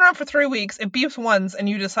been driving around for 3 weeks, it beeps once, and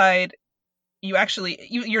you decide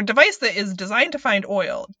your device that is designed to find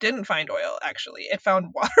oil didn't find oil, actually. It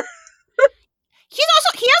found water. He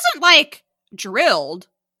hasn't, like, drilled,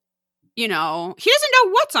 he doesn't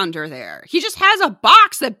know what's under there. He just has a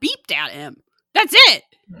box that beeped at him. That's it.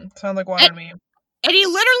 Sounds like water to me. And he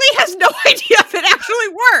literally has no idea if it actually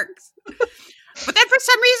works. But then for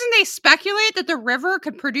some reason they speculate that the river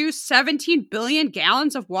could produce 17 billion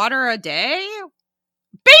gallons of water a day?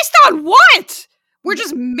 Based on what? We're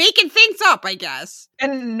just making things up, I guess.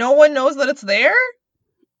 And no one knows that it's there?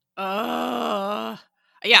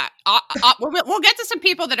 Yeah. We'll get to some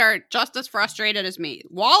people that are just as frustrated as me.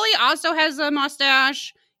 Wally also has a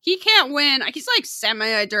mustache. He can't win. He's like semi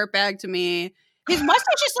a dirtbag to me. His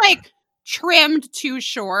mustache is like trimmed too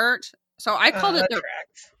short. So I called it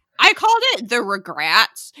the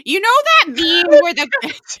regrets. You know that meme where the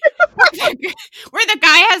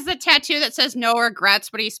guy has the tattoo that says no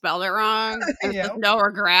regrets, but he spelled it wrong? Yeah. No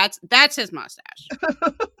regrets. That's his mustache.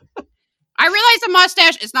 I realize a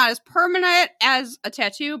mustache is not as permanent as a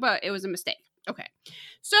tattoo, but it was a mistake. Okay.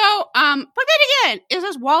 So, but then again, is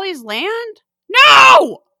this Wally's land?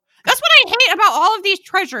 No! That's what I hate about all of these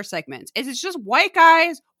treasure segments, is it's just white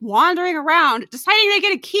guys wandering around, deciding they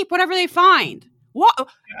get to keep whatever they find. What?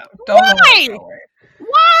 Yeah, why?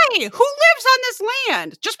 Why? Who lives on this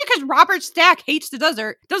land? Just because Robert Stack hates the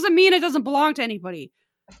desert doesn't mean it doesn't belong to anybody.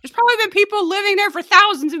 There's probably been people living there for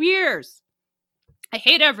thousands of years. I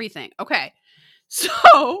hate everything. Okay.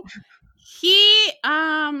 So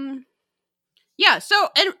and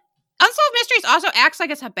Unsolved Mysteries also acts like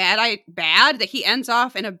it's a bad that he ends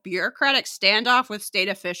off in a bureaucratic standoff with state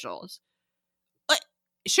officials. Like,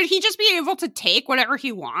 should he just be able to take whatever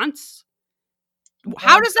he wants?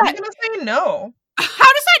 How does that? I'm gonna say no. How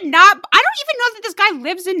does that not? I don't even know that this guy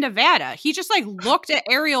lives in Nevada. He just like looked at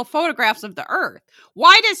aerial photographs of the Earth.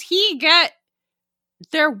 Why does he get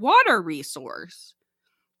their water resource?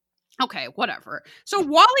 Okay, whatever. So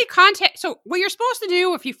Wally so what you're supposed to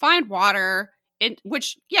do if you find water,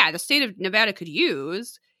 which, the state of Nevada could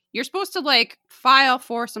use, you're supposed to like file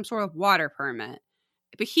for some sort of water permit.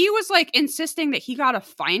 But he was like insisting that he got a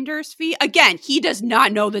finder's fee. Again, he does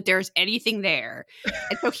not know that there's anything there.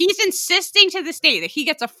 And so he's insisting to the state that he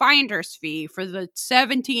gets a finder's fee for the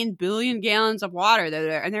 17 billion gallons of water that are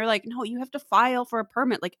there. And they're like, no, you have to file for a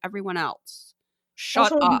permit like everyone else.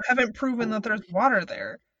 Shut also, up. You haven't proven that there's water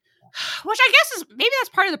there. Which I guess is maybe that's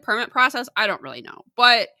part of the permit process. I don't really know.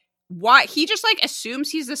 But why he just like assumes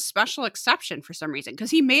he's a special exception for some reason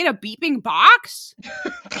because he made a beeping box.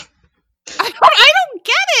 I don't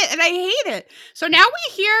get it, and I hate it. So now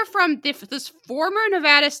we hear from this former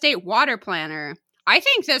Nevada state water planner. I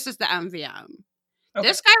think this is the MVM. Okay.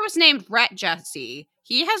 This guy was named Rhett Jesse.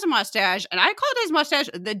 He has a mustache, and I called his mustache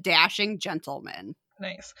the Dashing Gentleman.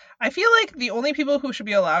 Nice. I feel like the only people who should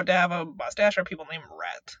be allowed to have a mustache are people named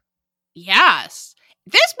Rhett. Yes.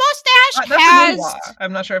 This mustache that's has... a new law.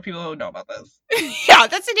 I'm not sure if people know about this. Yeah,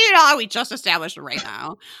 that's a new law we just established right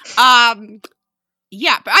now.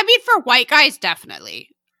 Yeah, but I mean for white guys, definitely.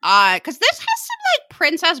 Because this has some like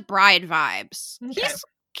Princess Bride vibes. Okay.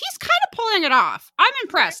 He's kind of pulling it off. I'm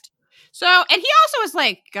impressed. So, and he also is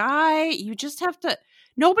like, guy, you just have to...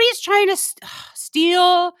 Nobody's trying to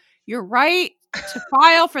steal your right to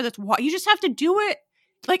file for this. You just have to do it.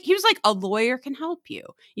 Like, he was like, a lawyer can help you.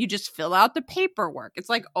 You just fill out the paperwork. It's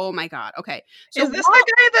like, oh my God. Okay. So is this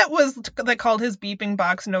the guy that called his beeping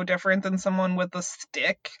box no different than someone with a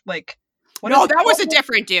stick? Like, no, that was a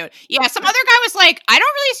different dude. Yeah, some other guy was like, I don't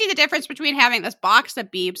really see the difference between having this box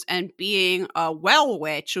that beeps and being a well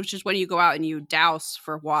witch, which is when you go out and you douse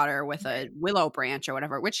for water with a willow branch or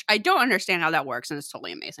whatever, which I don't understand how that works, and it's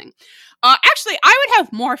totally amazing. Actually, I would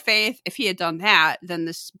have more faith if he had done that than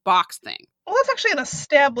this box thing. Well, that's actually an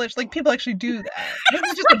established, like, people actually do that. This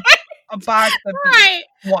is just a box that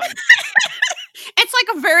beeps once. It's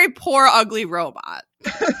like a very poor, ugly robot.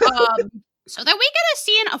 So then we get a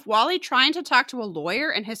scene of Wally trying to talk to a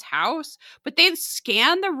lawyer in his house, but they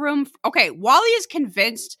scan the room. Okay, Wally is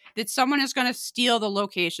convinced that someone is going to steal the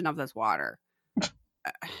location of this water.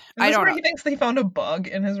 I don't know. He thinks they found a bug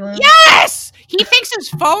in his room? Yes! He thinks his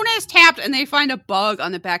phone is tapped and they find a bug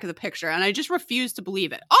on the back of the picture, and I just refuse to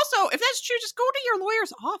believe it. Also, if that's true, just go to your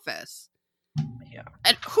lawyer's office. Yeah.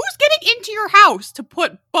 And who's getting into your house to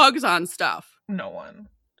put bugs on stuff? No one.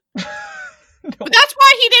 But that's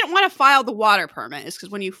why he didn't want to file the water permit, is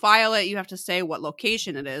because when you file it, you have to say what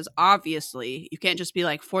location it is. Obviously, you can't just be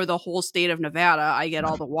like, for the whole state of Nevada, I get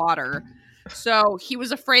all the water. So he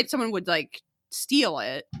was afraid someone would like steal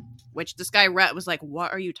it, which this guy Rhett was like,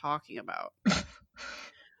 what are you talking about?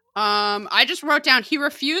 I just wrote down, he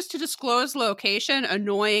refused to disclose location,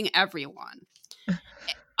 annoying everyone.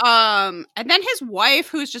 And then his wife,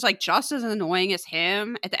 who's just like just as annoying as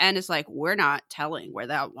him, at the end is like, we're not telling where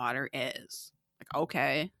that water is. Like,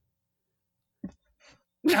 okay. I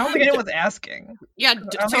don't think anyone's asking. Yeah. I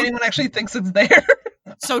don't think anyone actually thinks it's there.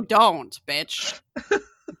 So don't, bitch.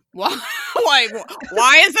 Why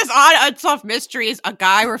is this on Unsolved Mysteries? A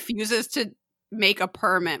guy refuses to make a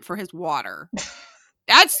permit for his water.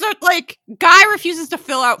 That's the, like, guy refuses to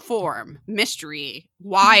fill out form. Mystery.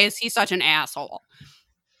 Why is he such an asshole?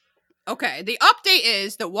 Okay, the update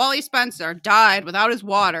is that Wally Spencer died without his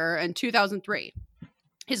water in 2003.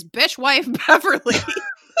 His bitch wife, Beverly,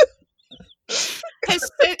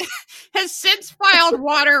 has since filed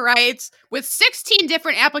water rights with 16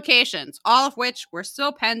 different applications, all of which were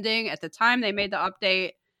still pending at the time they made the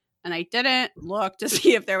update, and I didn't look to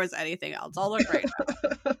see if there was anything else. I'll look right now.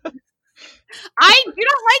 You don't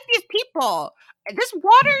like these people. This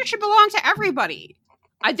water should belong to everybody.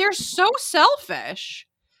 They're so selfish.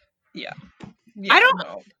 Yeah. I don't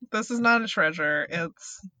know. This is not a treasure.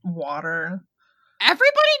 It's water.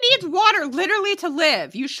 Everybody needs water literally to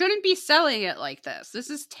live. You shouldn't be selling it like this. This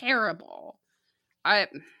is terrible. I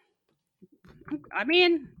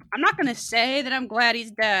mean, I'm not going to say that I'm glad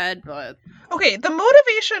he's dead, but... Okay, the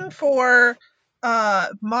motivation for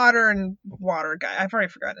modern water guy, I've already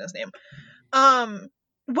forgotten his name,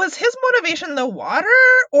 was his motivation the water,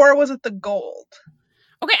 or was it the gold?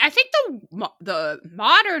 Okay, I think the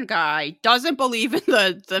modern guy doesn't believe in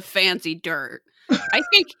the fancy dirt. I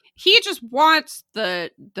think he just wants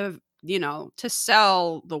the to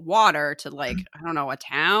sell the water to, like, I don't know, a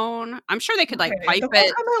town. I'm sure they could like pipe the it. Whole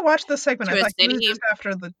time I watched this segment, I thought he was city. just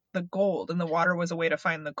after the gold, and the water was a way to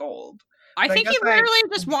find the gold. I think he literally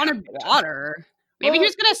just wanted water. Maybe he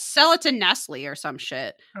was gonna sell it to Nestle or some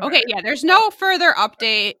shit. Okay, yeah. There's no further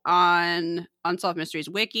update on Unsolved Mysteries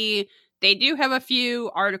Wiki. they do have a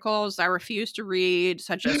few articles I refuse to read,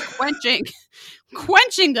 such as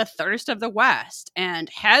quenching the thirst of the West. And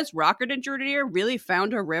has Rocket Engineer really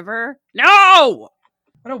found a river? No!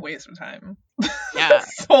 What a waste of time. Yeah.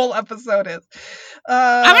 This whole episode is.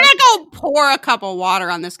 I'm gonna go pour a cup of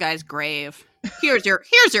water on this guy's grave. Here's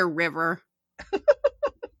your river.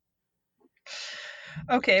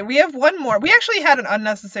 Okay, we have one more. We actually had an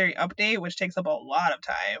unnecessary update, which takes up a lot of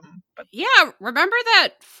time. But Yeah, remember that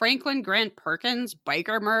Franklin Grant Perkins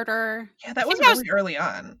biker murder? yeah, that was that really early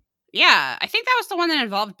on. Yeah, I think that was the one that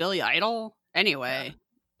involved Billy Idol. Anyway,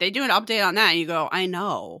 they do an update on that, and you go, I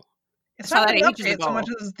know. It's I saw not that an ages update so ago. much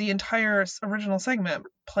as the entire original segment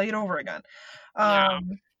played over again. Yeah,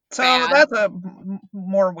 So bad. that's a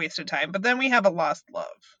more wasted time. But then we have a lost love.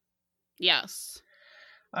 Yes.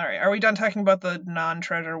 All right, are we done talking about the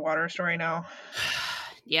non-treasure water story now?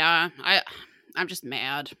 Yeah, I'm just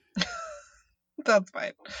mad. That's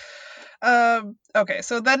fine. Okay,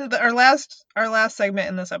 so then our last segment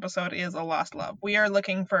in this episode is a lost love. We are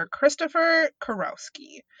looking for Christopher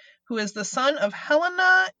Kurowski, who is the son of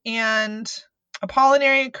Helena and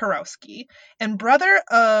Apollinary Kurowski, and brother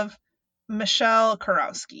of Michelle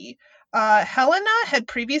Kurowski. Helena had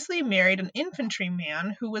previously married an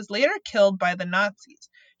infantryman who was later killed by the Nazis.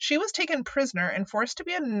 She was taken prisoner and forced to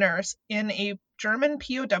be a nurse in a German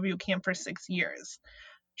POW camp for 6 years.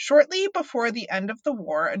 Shortly before the end of the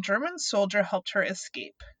war, a German soldier helped her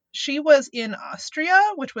escape. She was in Austria,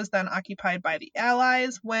 which was then occupied by the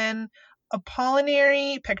Allies, when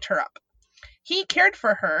Apollinary picked her up. He cared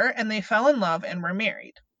for her, and they fell in love and were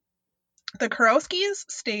married. The Kurowskis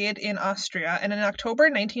stayed in Austria, and in October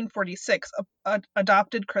 1946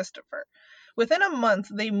 adopted Christopher. Within a month,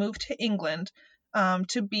 they moved to England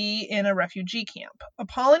to be in a refugee camp.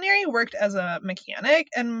 Apollinary worked as a mechanic,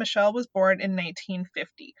 and Michelle was born in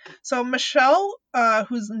 1950. So Michelle,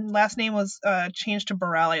 whose last name was changed to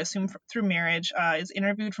Burrell, I assume through marriage, is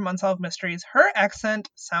interviewed from Unsolved Mysteries. Her accent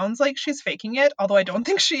sounds like she's faking it, although I don't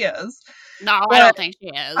think she is. No, But I don't think she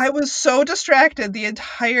is. I was so distracted the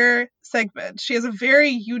entire segment. She has a very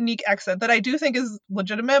unique accent that I do think is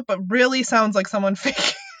legitimate, but really sounds like someone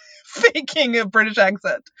faking a British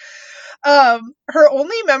accent. Her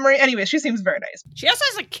only memory, anyway, she seems very nice. She also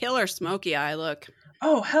has a killer smoky eye look.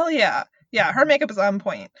 Oh, hell yeah. Yeah, her makeup is on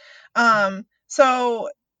point. So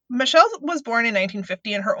Michelle was born in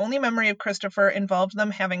 1950, and her only memory of Christopher involved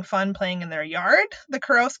them having fun playing in their yard. The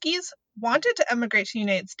Kurowskis wanted to emigrate to the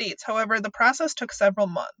United States. However, the process took several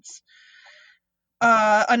months.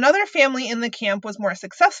 Another family in the camp was more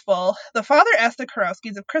successful. The father asked the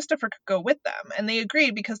Kurowskis if Christopher could go with them, and they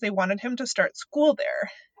agreed because they wanted him to start school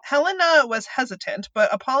there. Helena was hesitant,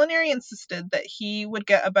 but Apollinary insisted that he would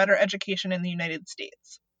get a better education in the United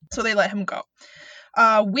States, so they let him go.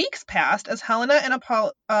 Weeks passed as Helena and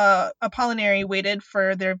Apollinary waited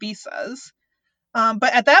for their visas.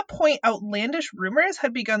 But at that point, outlandish rumors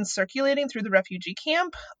had begun circulating through the refugee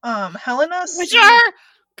camp. Helena, Which are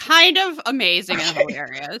kind of amazing and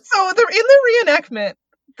hilarious. So in the reenactment,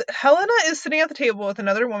 Helena is sitting at the table with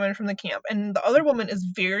another woman from the camp, and the other woman is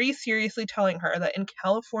very seriously telling her that in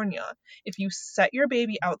California, if you set your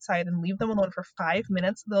baby outside and leave them alone for 5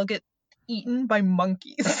 minutes, they'll get eaten by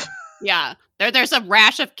monkeys. Yeah, there's a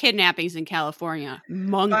rash of kidnappings in California.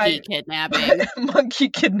 Monkey kidnapping. Monkey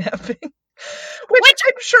kidnapping. Which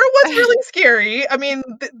I'm sure was really scary. I mean,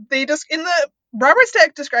 they just, in the, Robert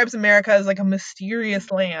Stack describes America as like a mysterious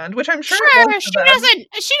land, which I'm sure it was to them.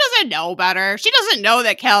 She doesn't know better. She doesn't know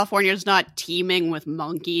that California is not teeming with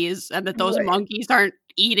monkeys and that those monkeys aren't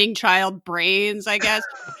eating child brains, I guess.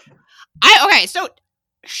 So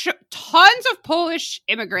tons of Polish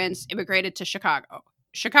immigrants immigrated to Chicago.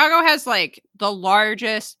 Chicago has like the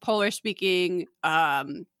largest Polish-speaking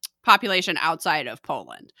population outside of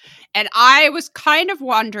Poland. And I was kind of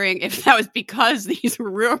wondering if that was because these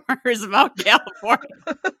rumors about California.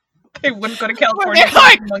 They wouldn't go to California.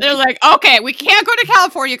 They're like, okay, we can't go to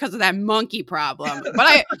California because of that monkey problem. But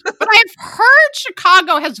I've heard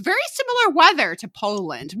Chicago has very similar weather to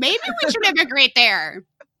Poland. Maybe we should immigrate there.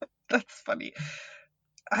 That's funny.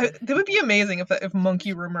 That would be amazing if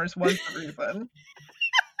monkey rumors was the reason.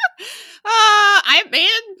 I mean,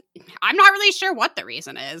 I'm not really sure what the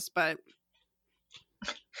reason is, but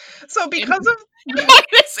so because of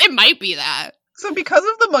it might be that. So because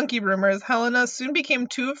of the monkey rumors, Helena soon became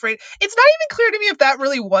too afraid. It's not even clear to me if that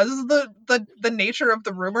really was the nature of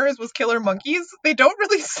the rumors was killer monkeys. They don't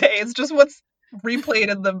really say. It's just what's replayed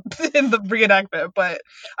in the reenactment, but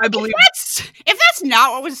I believe if that's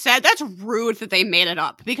not what was said, that's rude that they made it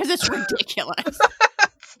up because it's ridiculous.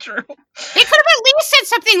 That's true. They could have at have said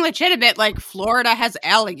something legitimate like Florida has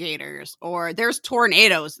alligators or there's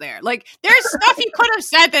tornadoes there. Like, there's stuff you could have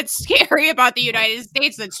said that's scary about the United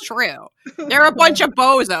States that's true. They're a bunch of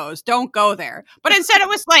bozos. Don't go there. But instead it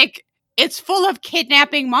was like, it's full of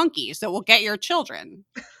kidnapping monkeys that will get your children.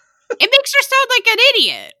 It makes her sound like an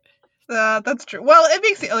idiot. That's true. Well, it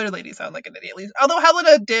makes the other lady sound like an idiot, at least. Although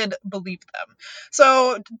Helena did believe them.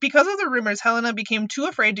 So, because of the rumors, Helena became too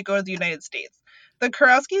afraid to go to the United States. The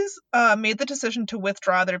Kurowskis made the decision to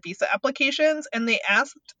withdraw their visa applications, and they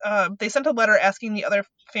sent a letter asking the other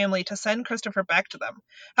family to send Christopher back to them.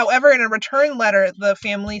 However, in a return letter, the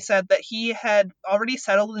family said that he had already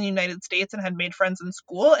settled in the United States and had made friends in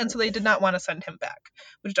school, and so they did not want to send him back,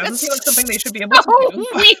 which doesn't seem like something they should be able to do.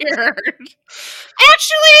 Weird.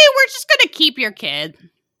 Actually, we're just gonna keep your kid.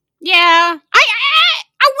 Yeah, we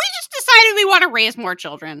just decided we want to raise more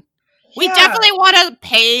children. We definitely want to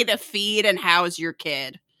pay to feed and house your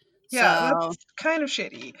kid. Yeah, that's kind of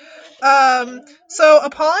shitty. So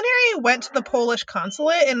Apollinary went to the Polish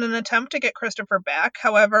consulate in an attempt to get Christopher back.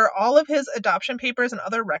 However, all of his adoption papers and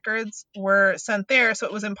other records were sent there, so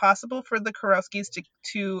it was impossible for the Kurowskis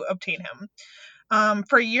to obtain him.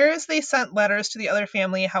 For years, they sent letters to the other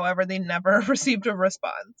family. However, they never received a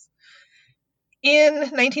response. In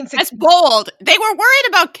 1960, that's bold. They were worried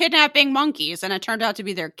about kidnapping monkeys, and it turned out to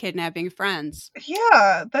be their kidnapping friends.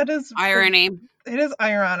 Yeah, that is irony. It is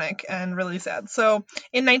ironic and really sad. So,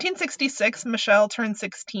 in 1966, Michelle turned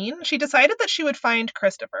 16. She decided that she would find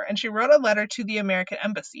Christopher, and she wrote a letter to the American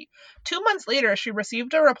embassy. 2 months later, she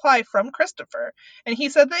received a reply from Christopher, and he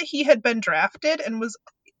said that he had been drafted and was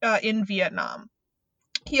in Vietnam.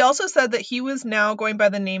 He also said that he was now going by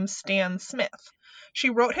the name Stan Smith. She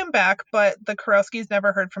wrote him back, but the Kurowskis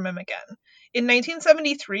never heard from him again. In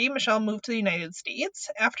 1973, Michelle moved to the United States.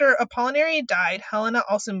 After Apollinary died, Helena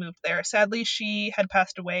also moved there. Sadly, she had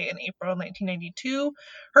passed away in April 1992.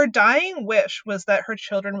 Her dying wish was that her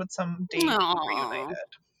children would someday be reunited.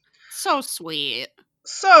 So sweet.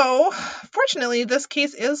 So, fortunately, this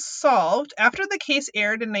case is solved. After the case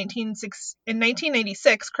aired in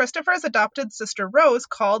 1996, Christopher's adopted sister Rose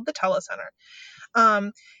called the telecenter.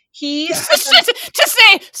 He to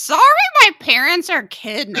say, sorry, my parents are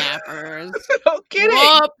kidnappers. No kidding.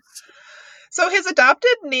 Whoops. So his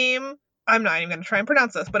adopted name, I'm not even going to try and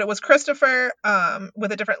pronounce this, but it was Christopher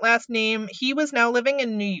with a different last name. He was now living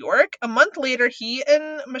in New York. A month later, he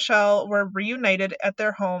and Michelle were reunited at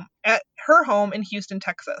her home in Houston,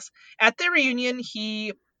 Texas. At the reunion,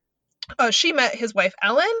 she met his wife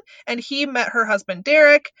Ellen, and he met her husband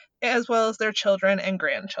Derek, as well as their children and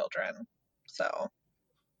grandchildren. So.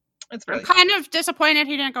 I'm kind of disappointed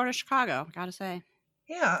he didn't go to Chicago, gotta say.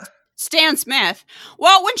 Yeah. Stan Smith.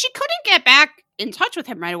 Well, when she couldn't get back in touch with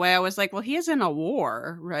him right away, I was like, well, he is in a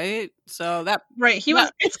war, right? So that... Right. It was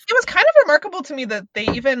kind of remarkable to me that they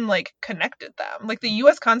even, connected them. Like, the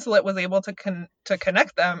U.S. consulate was able to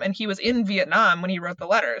connect them, and he was in Vietnam when he wrote the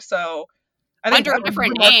letter, so... I think under a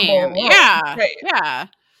different name. Yeah. Right. Yeah.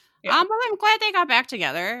 Well, I'm glad they got back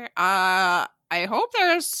together. I hope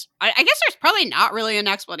there's... I guess there's probably not really an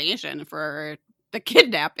explanation for the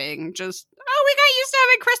kidnapping. Just, we got used to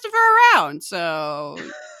having Christopher around, so...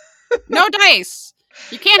 No dice.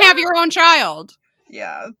 You can't have your own child.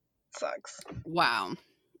 Yeah, sucks. Wow.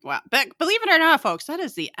 But believe it or not, folks, that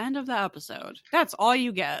is the end of the episode. That's all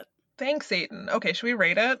you get. Thanks, Satan. Okay, should we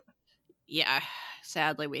rate it? Yeah,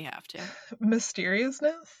 sadly we have to.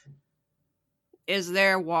 Mysteriousness? Is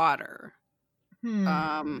there water?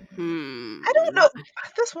 I don't know.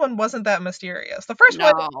 This one wasn't that mysterious. The first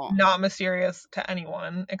one, not mysterious to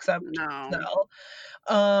anyone except Nell.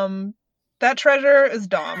 That treasure is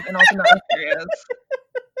dumb and also not mysterious.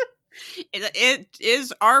 It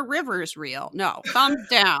is. Our rivers real? No, thumbs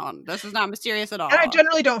down. This is not mysterious at all. And I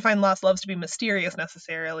generally don't find Lost Loves to be mysterious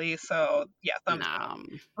necessarily, so yeah, thumbs down.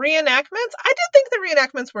 Reenactments? I did think the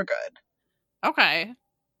reenactments were good. Okay.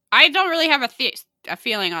 I don't really have a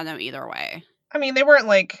feeling on them either way. I mean, they weren't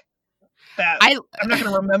that. I'm not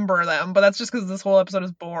going to remember them, but that's just because this whole episode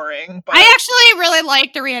is boring. But... I actually really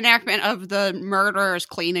liked the reenactment of the murderers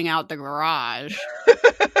cleaning out the garage.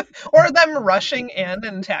 Or them rushing in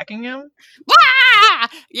and attacking him. Ah!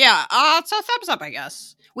 Yeah, so thumbs up, I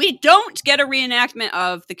guess. We don't get a reenactment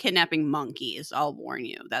of the kidnapping monkeys, I'll warn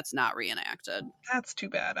you. That's not reenacted. That's too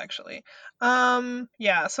bad, actually.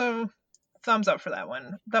 Yeah, so thumbs up for that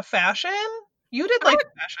one. The fashion? You did like the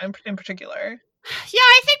fashion in particular. Yeah,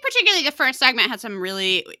 I think particularly the first segment had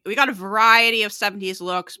we got a variety of 70s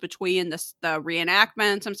looks between the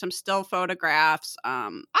reenactments and some still photographs.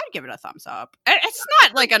 I'd give it a thumbs up. It's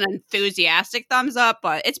not like an enthusiastic thumbs up,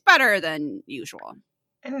 but it's better than usual.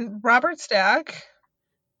 And Robert Stack?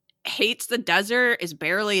 hates the desert, is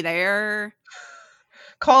barely there.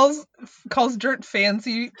 Calls dirt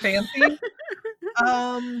fancy. Yeah.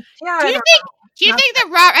 Do you think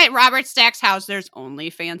that at Robert Stack's house there's only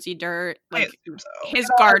fancy dirt? I Like assume so. his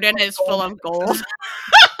garden is full of gold.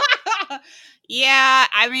 Yeah,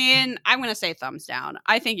 I mean, I'm gonna say thumbs down.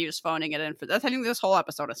 I think he was phoning it in for this. I think this whole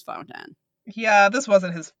episode is phoned in. Yeah, this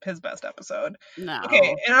wasn't his best episode. No.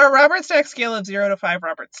 Okay, in our Robert Stack scale of 0 to 5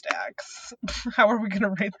 Robert Stacks, how are we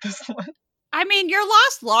gonna rate this one? I mean, Your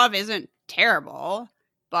Lost Love isn't terrible,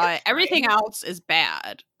 but It's everything fine. else is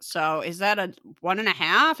bad. So is that a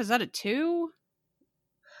 1.5? Is that a 2?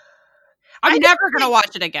 I'm never gonna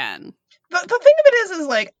watch it again. The thing of it is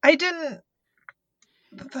like I didn't.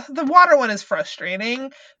 The water one is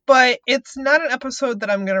frustrating, but it's not an episode that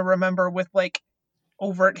I'm gonna remember with like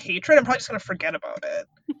overt hatred. I'm probably just gonna forget about it.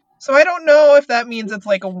 So I don't know if that means it's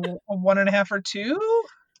like a 1.5 or 2.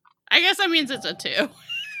 I guess that means it's a 2.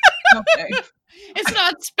 Okay, It's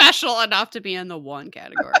not special enough to be in the 1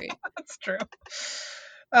 category. that's true.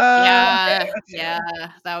 Yeah, okay, that's yeah,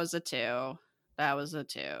 that was a 2. That was a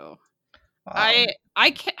 2. Wow.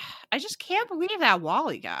 I just can't believe that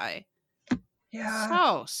Wally guy. Yeah,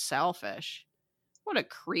 So selfish. What a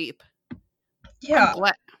creep. yeah.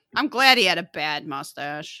 I'm glad he had a bad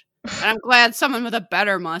mustache. And I'm glad someone with a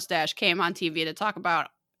better mustache came on TV to talk about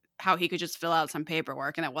how he could just fill out some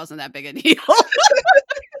paperwork and it wasn't that big a deal.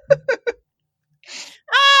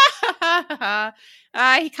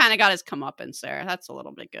 He kind of got his comeuppance there. That's a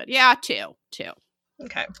little bit good. Yeah, 2.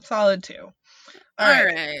 Okay, solid 2. All All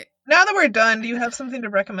right. right. Now that we're done, do you have something to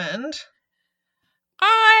recommend?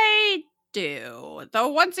 I do. Though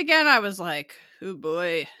once again, I was like, oh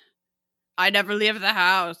boy, I never leave the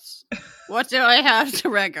house. What do I have to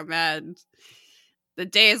recommend? The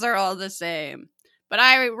days are all the same. But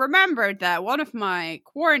I remembered that one of my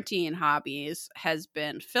quarantine hobbies has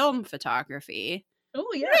been film photography.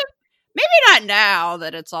 Oh, yeah. Maybe not now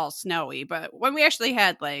that it's all snowy, but when we actually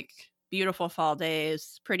had like beautiful fall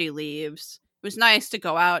days, pretty leaves, it was nice to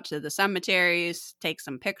go out to the cemeteries, take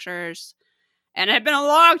some pictures. And it had been a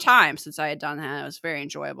long time since I had done that. It was very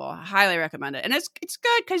enjoyable. I highly recommend it. And it's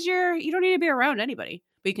good because you don't need to be around anybody,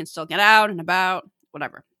 but you can still get out and about,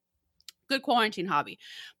 whatever. Good quarantine hobby.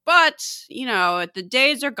 But, the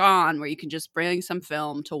days are gone where you can just bring some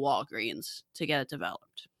film to Walgreens to get it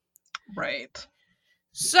developed. Right.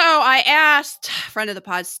 So I asked friend of the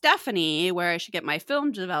pod, Stephanie, where I should get my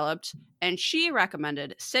film developed, and she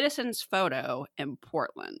recommended Citizens Photo in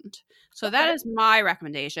Portland. So that is my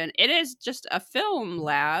recommendation. It is just a film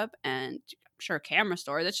lab and I'm sure camera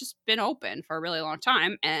store that's just been open for a really long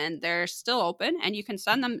time, and they're still open, and you can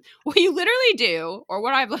send them. What you literally do, or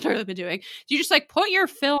what I've literally been doing, you just like put your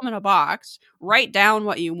film in a box, write down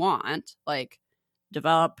what you want, like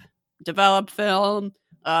develop film,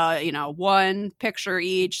 1 picture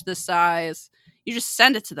each, this size. You just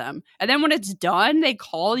send it to them. And then when it's done, they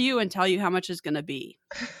call you and tell you how much it's going to be.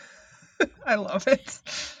 I love it.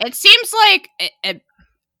 It seems like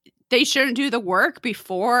they shouldn't do the work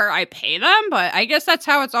before I pay them, but I guess that's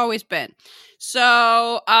how it's always been.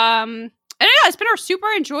 So, and it's been a super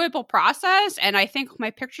enjoyable process, and I think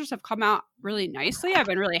my pictures have come out really nicely. I've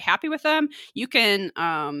been really happy with them. You can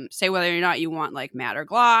say whether or not you want like matte or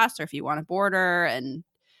gloss, or if you want a border, and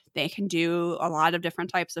they can do a lot of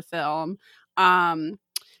different types of film.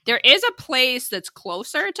 There is a place that's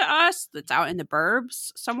closer to us that's out in the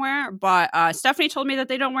burbs somewhere, but Stephanie told me that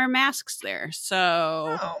they don't wear masks there.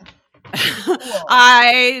 So Cool.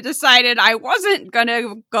 I decided I wasn't going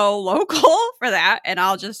to go local for that, and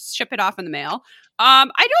I'll just ship it off in the mail. I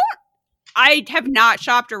have not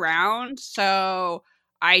shopped around, so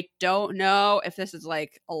I don't know if this is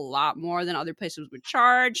like a lot more than other places would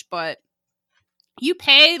charge, but you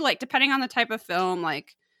pay, like, depending on the type of film,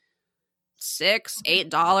 like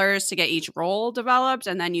 $6-8 to get each roll developed,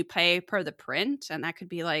 and then you pay per the print, and that could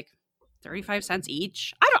be like 35 cents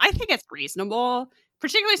each. I think it's reasonable,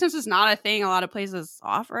 particularly since it's not a thing a lot of places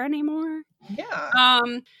offer anymore. Yeah.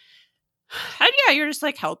 And yeah, you're just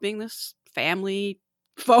like helping this family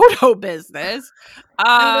photo business.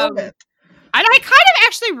 I love it. And I kind of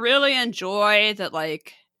actually really enjoy that,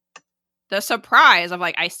 like, the surprise of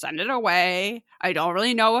like, I send it away, I don't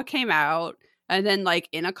really know what came out, and then like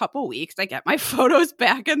in a couple weeks I get my photos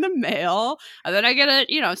back in the mail, and then I get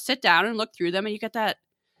to sit down and look through them, and you get that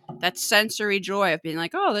sensory joy of being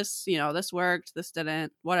like, oh, this this worked, this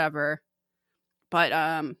didn't, whatever. But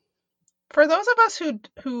for those of us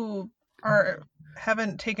who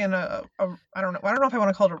haven't taken a I don't know if I want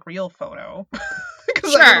to call it a real photo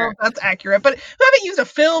because I don't know if that's accurate, but who haven't used a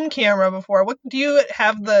film camera before, what do you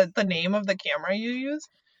have the name of the camera you use?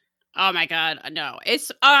 Oh my god, no.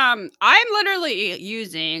 It's I'm literally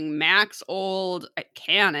using Mac's old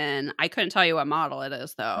Canon. I couldn't tell you what model it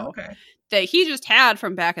is though. Okay. That he just had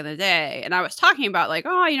from back in the day. And I was talking about like,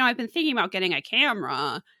 oh, I've been thinking about getting a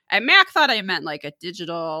camera. And Mac thought I meant like a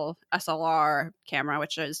digital SLR camera,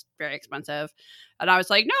 which is very expensive. And I was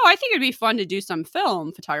like, no, I think it'd be fun to do some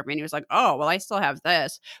film photography. And he was like, oh, well, I still have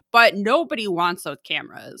this. But nobody wants those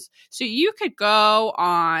cameras. So you could go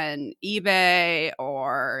on eBay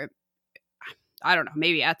or I don't know,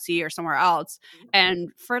 maybe Etsy or somewhere else.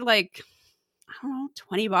 And for like, I don't know,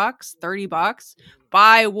 $20, $30,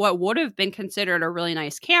 buy what would have been considered a really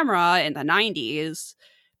nice camera in the 90s,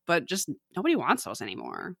 but just nobody wants those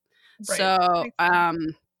anymore. Right. So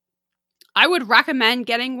I would recommend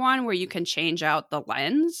getting one where you can change out the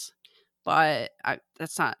lens, but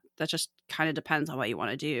that just kind of depends on what you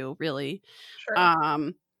want to do, really.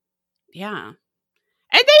 Sure. Yeah.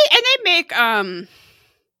 And they make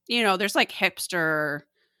there's like hipster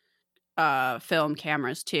film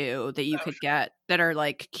cameras too that you could get that are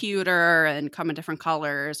like cuter and come in different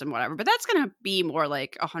colors and whatever, but that's gonna be more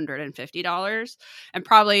like $150 and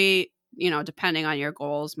probably depending on your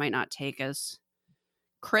goals might not take as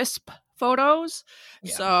crisp photos.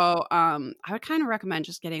 So I would kind of recommend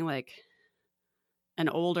just getting like an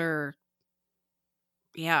older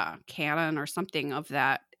Canon or something of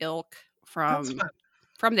that ilk from the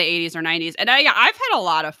 80s or 90s. And I've had a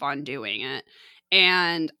lot of fun doing it,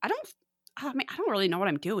 and I don't really know what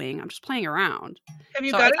I'm doing. I'm just playing around. Have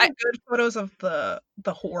you got any good photos of the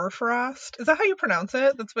hoarfrost? Is that how you pronounce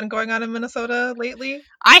it? That's been going on in Minnesota lately?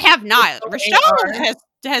 I have not. Rochelle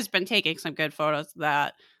has been taking some good photos of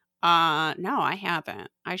that. No, I haven't.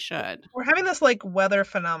 I should. We're having this like weather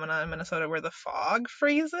phenomena in Minnesota where the fog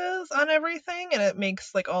freezes on everything, and it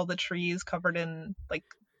makes like all the trees covered in like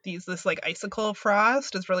this like icicle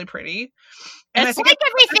frost. Is really pretty. And it's like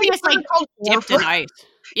everything is like dipped in ice.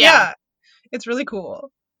 Yeah. It's really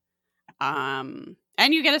cool. And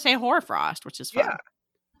you get to say hoarfrost, which is fun. Yeah,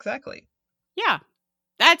 exactly. Yeah.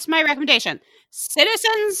 That's my recommendation.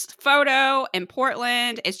 Citizens Photo in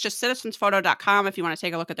Portland. It's just citizensphoto.com if you want to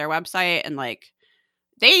take a look at their website. And like,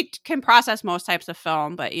 they can process most types of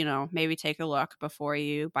film, but maybe take a look before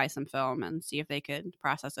you buy some film and see if they could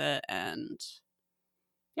process it. And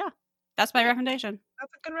yeah, that's my recommendation.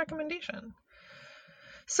 That's a good recommendation.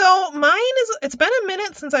 So mine it's been a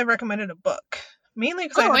minute since I recommended a book. Mainly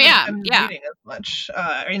because I haven't been reading as much.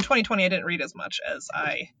 In 2020, I didn't read as much as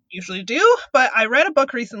I usually do, but I read a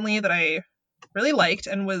book recently that I really liked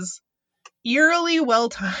and was eerily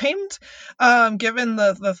well-timed, given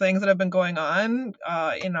the things that have been going on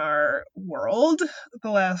in our world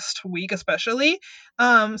the last week especially.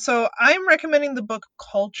 So I'm recommending the book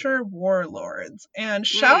Culture Warlords, and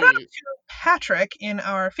shout out to Patrick in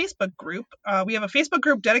our Facebook group. We have a Facebook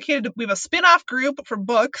group we have a spin-off group for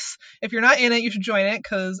books. If you're not in it, you should join it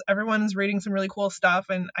because everyone's reading some really cool stuff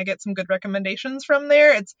and I get some good recommendations from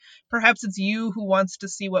there. Perhaps it's you who wants to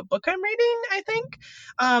see what book I'm reading, I think.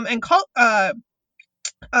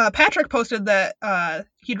 Patrick posted that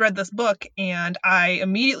he'd read this book, and I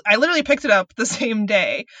literally picked it up the same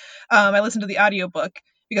day. I listened to the audiobook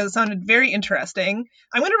because it sounded very interesting.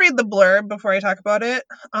 I'm going to read the blurb before I talk about it.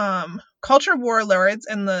 Culture Warlords,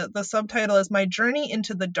 and the subtitle is My Journey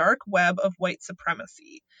into the Dark Web of White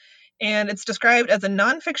Supremacy. And it's described as a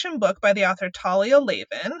nonfiction book by the author Talia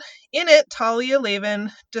Lavin. In it, Talia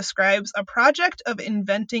Lavin describes a project of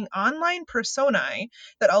inventing online personae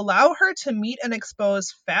that allow her to meet and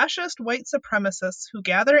expose fascist white supremacists who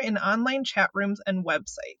gather in online chat rooms and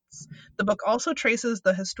websites. The book also traces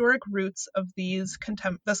the historic roots of this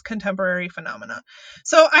contemporary phenomena.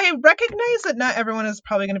 So I recognize that not everyone is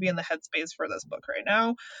probably going to be in the headspace for this book right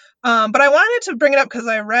now, but I wanted to bring it up because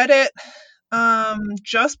I read it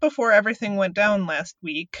just before everything went down last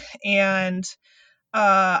week, and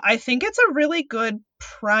I think it's a really good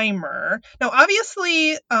primer. Now,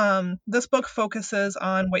 obviously, this book focuses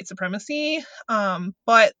on white supremacy,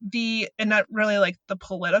 but not really like the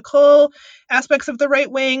political aspects of the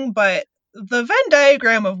right wing, but the Venn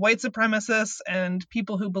diagram of white supremacists and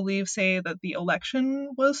people who say that the election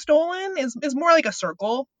was stolen is more like a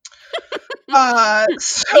circle. You don't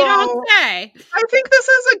say. I think this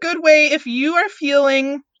is a good way if you're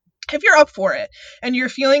up for it and you're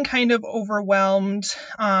feeling kind of overwhelmed,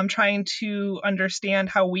 trying to understand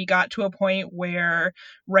how we got to a point where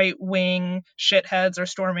right-wing shitheads are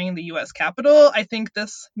storming the U.S. Capitol. I think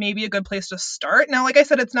this may be a good place to start. Now, like I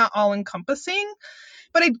said, it's not all-encompassing,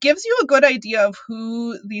 but it gives you a good idea of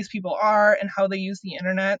who these people are and how they use the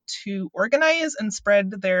internet to organize and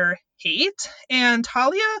spread their hate. And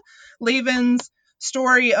Talia Lavin's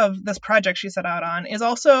story of this project she set out on is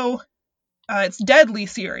also it's deadly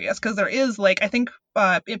serious, because there is, like, I think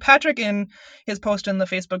Patrick in his post in the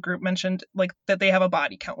Facebook group mentioned, like, that they have a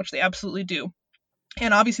body count, which they absolutely do.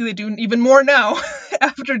 And obviously they do even more now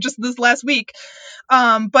after just this last week.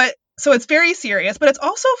 But so it's very serious, but it's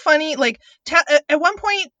also funny. Like, at one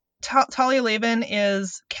point, Talia Lavin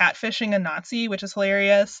is catfishing a Nazi, which is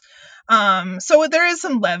hilarious. So there is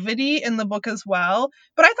some levity in the book as well.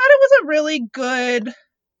 But I thought it was a really good,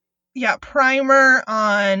 primer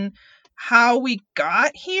on how we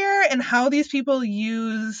got here and how these people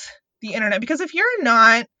use the internet. Because if you're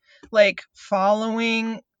not, like,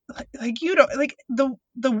 following, like, you don't, like,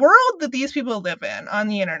 the world that these people live in on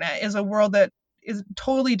the internet is a world that is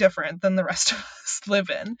totally different than the rest of us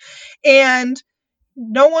live in. And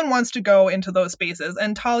no one wants to go into those spaces.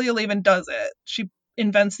 And Talia Lavin does it. She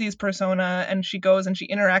invents these persona, and she goes and she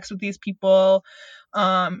interacts with these people,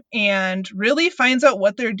 and really finds out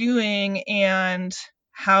what they're doing and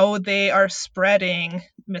how they are spreading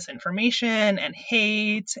misinformation and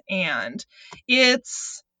hate. And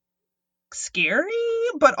it's scary,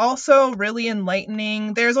 but also really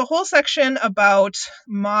enlightening. There's a whole section about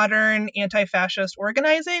modern anti-fascist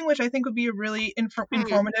organizing, which I think would be really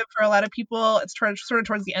informative for a lot of people. It's sort of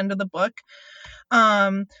towards the end of the book.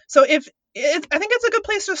 So I think it's a good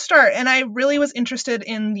place to start. And I really was interested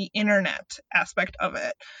in the internet aspect of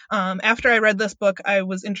it. After I read this book, I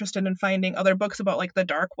was interested in finding other books about, like, the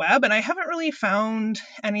dark web, and I haven't really found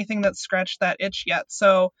anything that scratched that itch yet.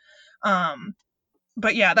 So,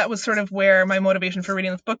 but yeah, that was sort of where my motivation for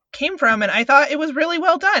reading this book came from, and I thought it was really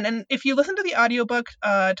well done. And if you listen to the audiobook,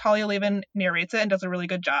 Talia Lavin narrates it and does a really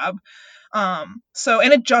good job. And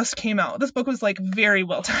it just came out. This book was, like, very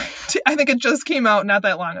well timed. I think it just came out not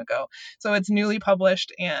that long ago. So it's newly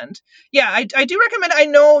published, and I do recommend. I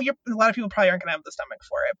know a lot of people probably aren't gonna have the stomach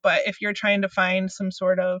for it, but if you're trying to find some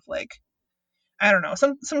sort of, like, I don't know,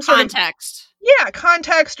 some sort context. of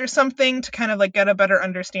context or something to kind of, like, get a better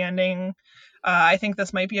understanding, I think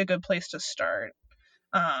this might be a good place to start.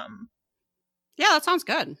 That sounds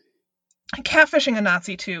good. Catfishing a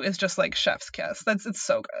Nazi too is just, like, chef's kiss. It's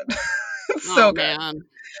so good. It's so good.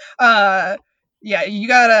 Man. You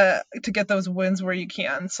gotta to get those wins where you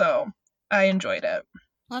can. So I enjoyed it.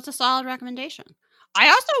 Well, that's a solid recommendation. I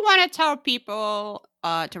also want to tell people,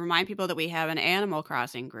 to remind people that we have an Animal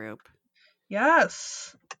Crossing group.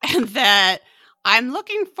 Yes. And that I'm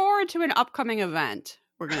looking forward to an upcoming event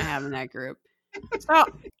we're going to have in that group. So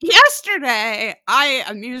yesterday, I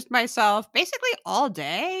amused myself basically all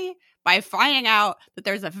day by finding out that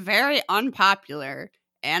there's a very unpopular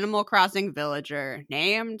Animal Crossing villager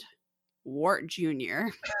named Wart Jr.,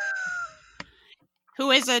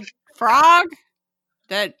 who is a frog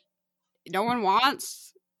that no one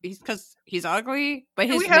wants because he's ugly, but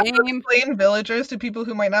his have name... to explain villagers to people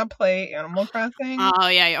who might not play Animal Crossing. Oh,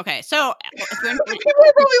 yeah, okay. So people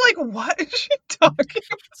are probably like, what is she talking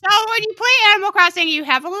about? So when you play Animal Crossing, you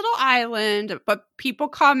have a little island, but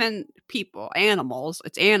animals,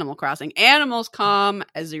 it's Animal Crossing. Animals come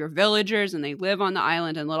as your villagers, and they live on the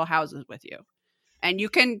island in little houses with you. And you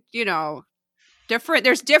can,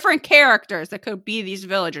 there's different characters that could be these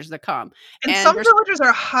villagers that come. And some villagers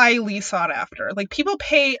are highly sought after. Like, people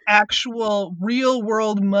pay actual real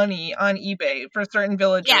world money on eBay for certain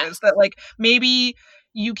villagers that, like, maybe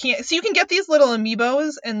you can't. So you can get these little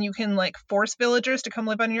amiibos, and you can, like, force villagers to come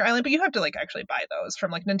live on your island, but you have to, like, actually buy those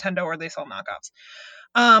from, like, Nintendo, or they sell knockoffs.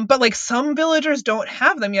 But, like, some villagers don't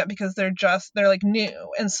have them yet because they're like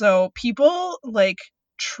new. And so people, like,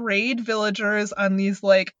 trade villagers on these,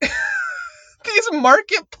 like, these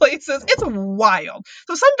marketplaces. It's wild.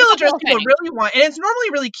 So some villagers people really want, and it's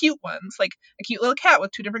normally really cute ones, like a cute little cat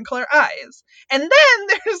with 2 different color eyes. And then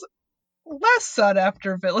there's less sought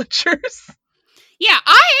after villagers. Yeah,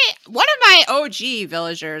 one of my OG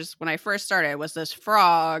villagers when I first started was this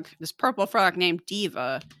purple frog named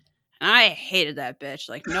Diva. And I hated that bitch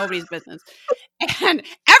like nobody's business. And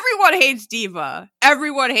everyone hates Diva.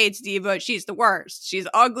 She's the worst. She's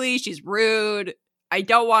ugly. She's rude. I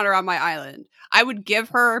don't want her on my island. I would give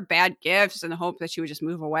her bad gifts in the hope that she would just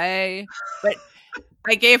move away. But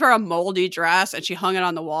I gave her a moldy dress and she hung it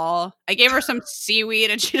on the wall. I gave her some seaweed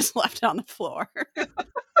and she just left it on the floor.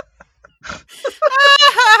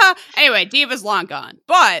 Anyway, Diva's long gone.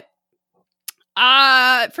 But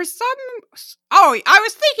I was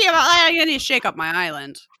thinking about I need to shake up my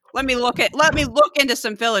island. Let me look into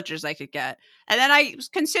some villagers I could get. And then I was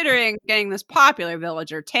considering getting this popular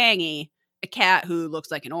villager, Tangy, a cat who looks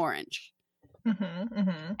like an orange. Mm-hmm,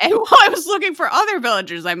 mm-hmm. And while I was looking for other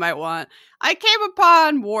villagers I might want, I came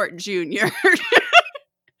upon Wart Jr.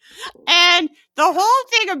 And the whole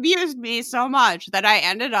thing amused me so much that I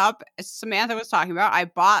ended up, as Samantha was talking about, I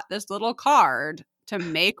bought this little card to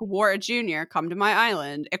make Wart Jr. come to my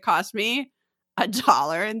island. It cost me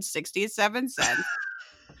 $1.67.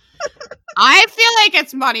 I feel like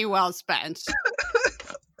it's money well spent.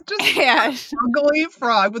 Just an ugly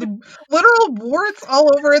frog with literal warts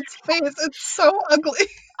all over its face. It's so ugly.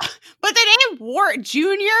 But the name Wart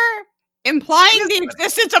Jr., implying the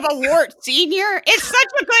existence of a Wart Sr., is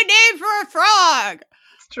such a good name for a frog.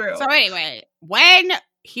 It's true. So anyway,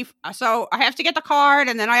 so I have to get the card,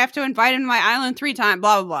 and then I have to invite him to my island 3 times,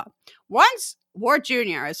 blah, blah, blah. Once Wart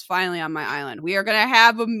Jr. is finally on my island, we are going to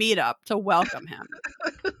have a meetup to welcome him.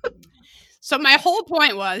 So my whole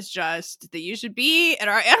point was just that you should be at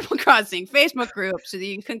our Animal Crossing Facebook group so that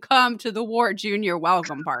you can come to the Wart Jr.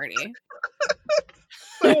 welcome party.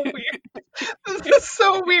 So weird. This is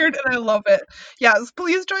so weird, and I love it. Yes,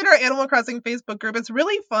 please join our Animal Crossing Facebook group. It's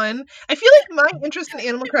really fun. I feel like my interest in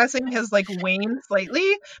Animal Crossing has like waned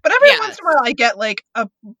slightly, but every once in a while I get like a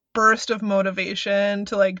burst of motivation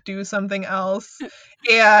to like do something else. And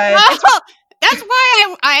that's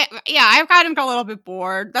why I've gotten a little bit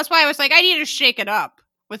bored. That's why I was like, I need to shake it up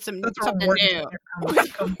with something new.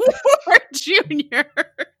 Wart Jr.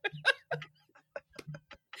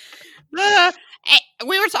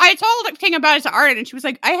 I told the king about it to Arden, and she was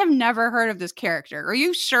like, I have never heard of this character. Are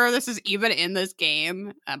you sure this is even in this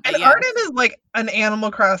game? And Arden is like an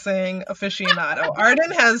Animal Crossing aficionado.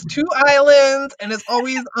 Arden has 2 islands and is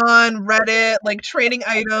always on Reddit, like trading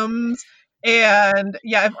items. And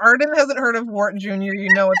yeah, if Arden hasn't heard of Wart Jr.,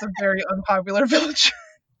 you know it's a very unpopular villager.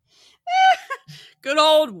 Good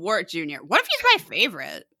old Wart Jr. What if he's my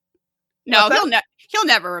favorite? No, he'll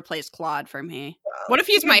never replace Claude for me. Well, what if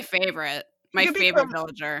he's my favorite? My favorite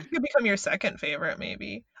villager. He could become your second favorite,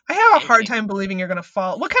 maybe. I have a hard time believing you're going to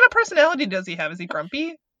fall. What kind of personality does he have? Is he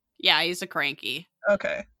grumpy? Yeah, he's a cranky.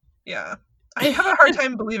 Okay. Yeah. I have a hard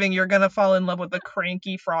time believing you're going to fall in love with a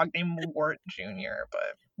cranky frog named Wart Jr.,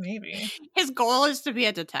 but maybe. His goal is to be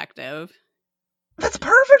a detective. That's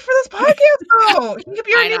perfect for this podcast, though! He could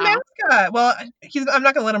be our new mascot. Well, I'm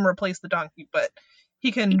not going to let him replace the donkey, but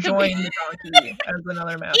he can join the donkey as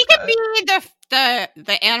another mascot. He could be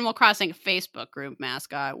the Animal Crossing Facebook group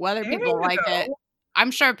mascot, whether people like it.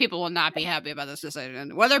 I'm sure people will not be happy about this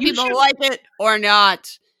decision. Whether people like it or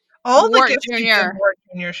not. All the gifts you give Wart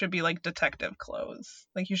Jr. should be like detective clothes.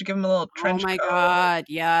 Like you should give him a little trench coat. Oh my god,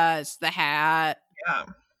 yes. The hat. Yeah.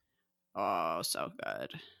 Oh, so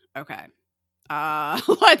good. Okay.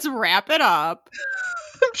 Let's wrap it up.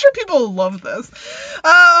 I'm sure people will love this.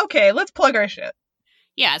 Okay, let's plug our shit.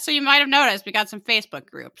 Yeah, so you might have noticed we got some Facebook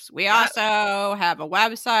groups. We also have a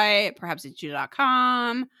website,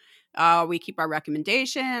 perhapsit'sju.com. We keep our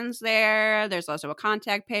recommendations there. There's also a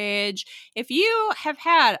contact page. If you have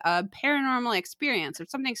had a paranormal experience, if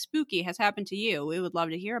something spooky has happened to you, we would love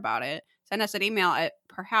to hear about it. Send us an email at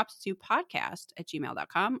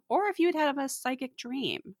perhapstopodcast@gmail.com, or if you would have a psychic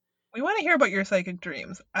dream. We want to hear about your psychic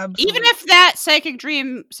dreams. Absolutely. Even if that psychic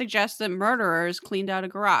dream suggests that murderers cleaned out a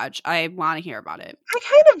garage, I want to hear about it. I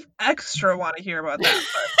kind of extra want to hear about that.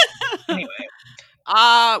 But anyway.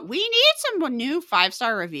 We need some new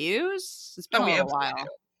 5-star reviews. It's been a little while.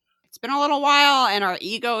 It's been a little while, and our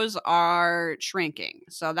egos are shrinking.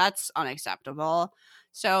 So that's unacceptable.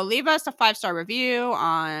 So leave us a 5-star review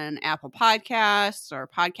on Apple Podcasts or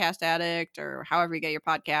Podcast Addict or however you get your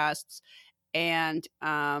podcasts. And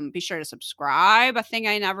be sure to subscribe, a thing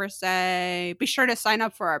I never say. Be sure to sign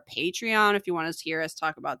up for our Patreon if you want to hear us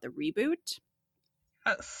talk about the reboot.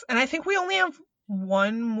 Yes. And I think we only have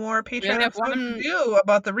one more Patreon episode to do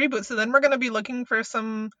about the reboot. So then we're going to be looking for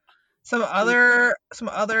some other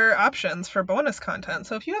options for bonus content.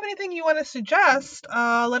 So if you have anything you want to suggest,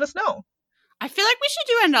 let us know. I feel like we should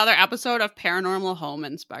do another episode of Paranormal Home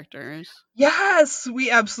Inspectors. Yes,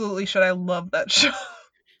 we absolutely should. I love that show.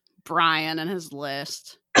 Brian and his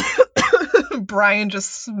list. Brian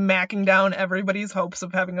just smacking down everybody's hopes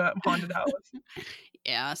of having a haunted house.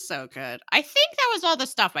 Yeah, so good. I think that was all the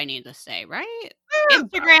stuff I needed to say, right?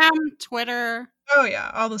 Instagram, Twitter. Oh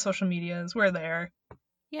yeah, all the social medias. We're there.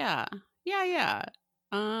 Yeah.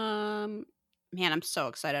 Man, I'm so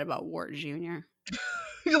excited about Wart Jr.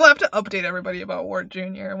 You'll have to update everybody about Wart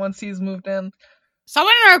Jr. once he's moved in.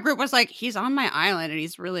 Someone in our group was like, he's on my island and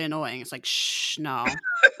he's really annoying. It's like, shh, no. I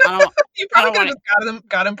don't, you probably could have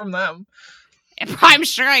got him from them. I'm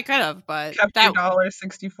sure I could have, but kept your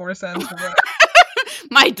 $1.64.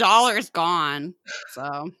 My $1's gone,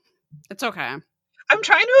 so it's okay. I'm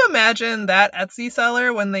trying to imagine that Etsy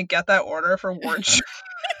seller when they get that order for Wart Jr.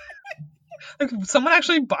 Like, someone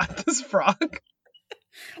actually bought this frog.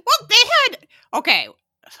 Well, they had... Okay,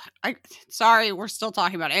 sorry, we're still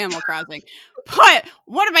talking about Animal Crossing, but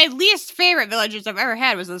one of my least favorite villagers I've ever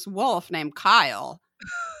had was this wolf named Kyle,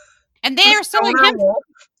 and they were selling him.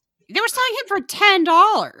 They were selling him for $10.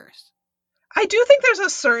 I do think there's a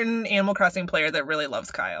certain Animal Crossing player that really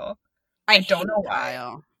loves Kyle. I don't know why.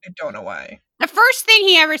 Kyle. I don't know why. The first thing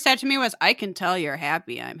he ever said to me was, "I can tell you're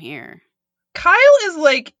happy I'm here." Kyle is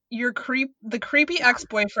like the creepy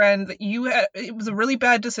ex-boyfriend that it was a really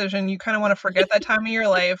bad decision. You kind of want to forget that time of your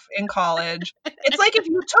life in college. It's like if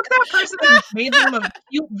you took that person and made them a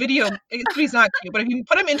cute video. He's not cute, but if you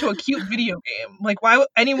put him into a cute video game, like why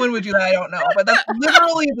anyone would do that, I don't know. But that's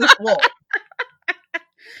literally this wolf.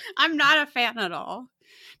 I'm not a fan at all.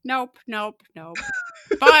 Nope.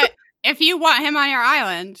 But if you want him on your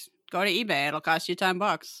island, go to eBay. It'll cost you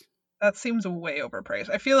 $10. That seems way overpriced.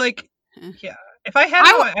 I feel like, yeah. If I had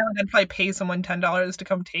him on my island, I'd probably pay someone $10 to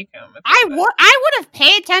come take him. I would have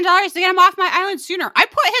paid $10 to get him off my island sooner. I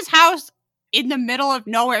put his house in the middle of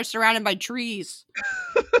nowhere, surrounded by trees.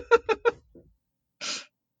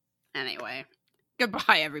 Anyway,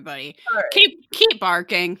 goodbye, everybody. Right. Keep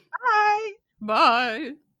barking. Bye.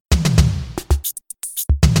 Bye.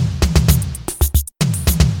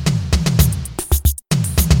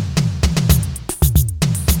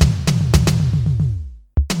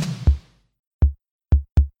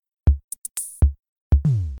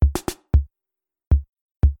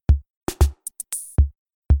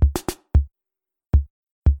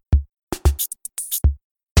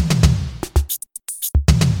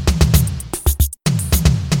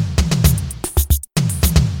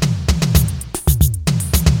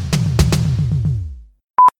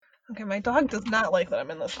 Okay, my dog does not like that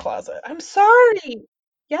I'm in this closet. I'm sorry.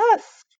 Yes.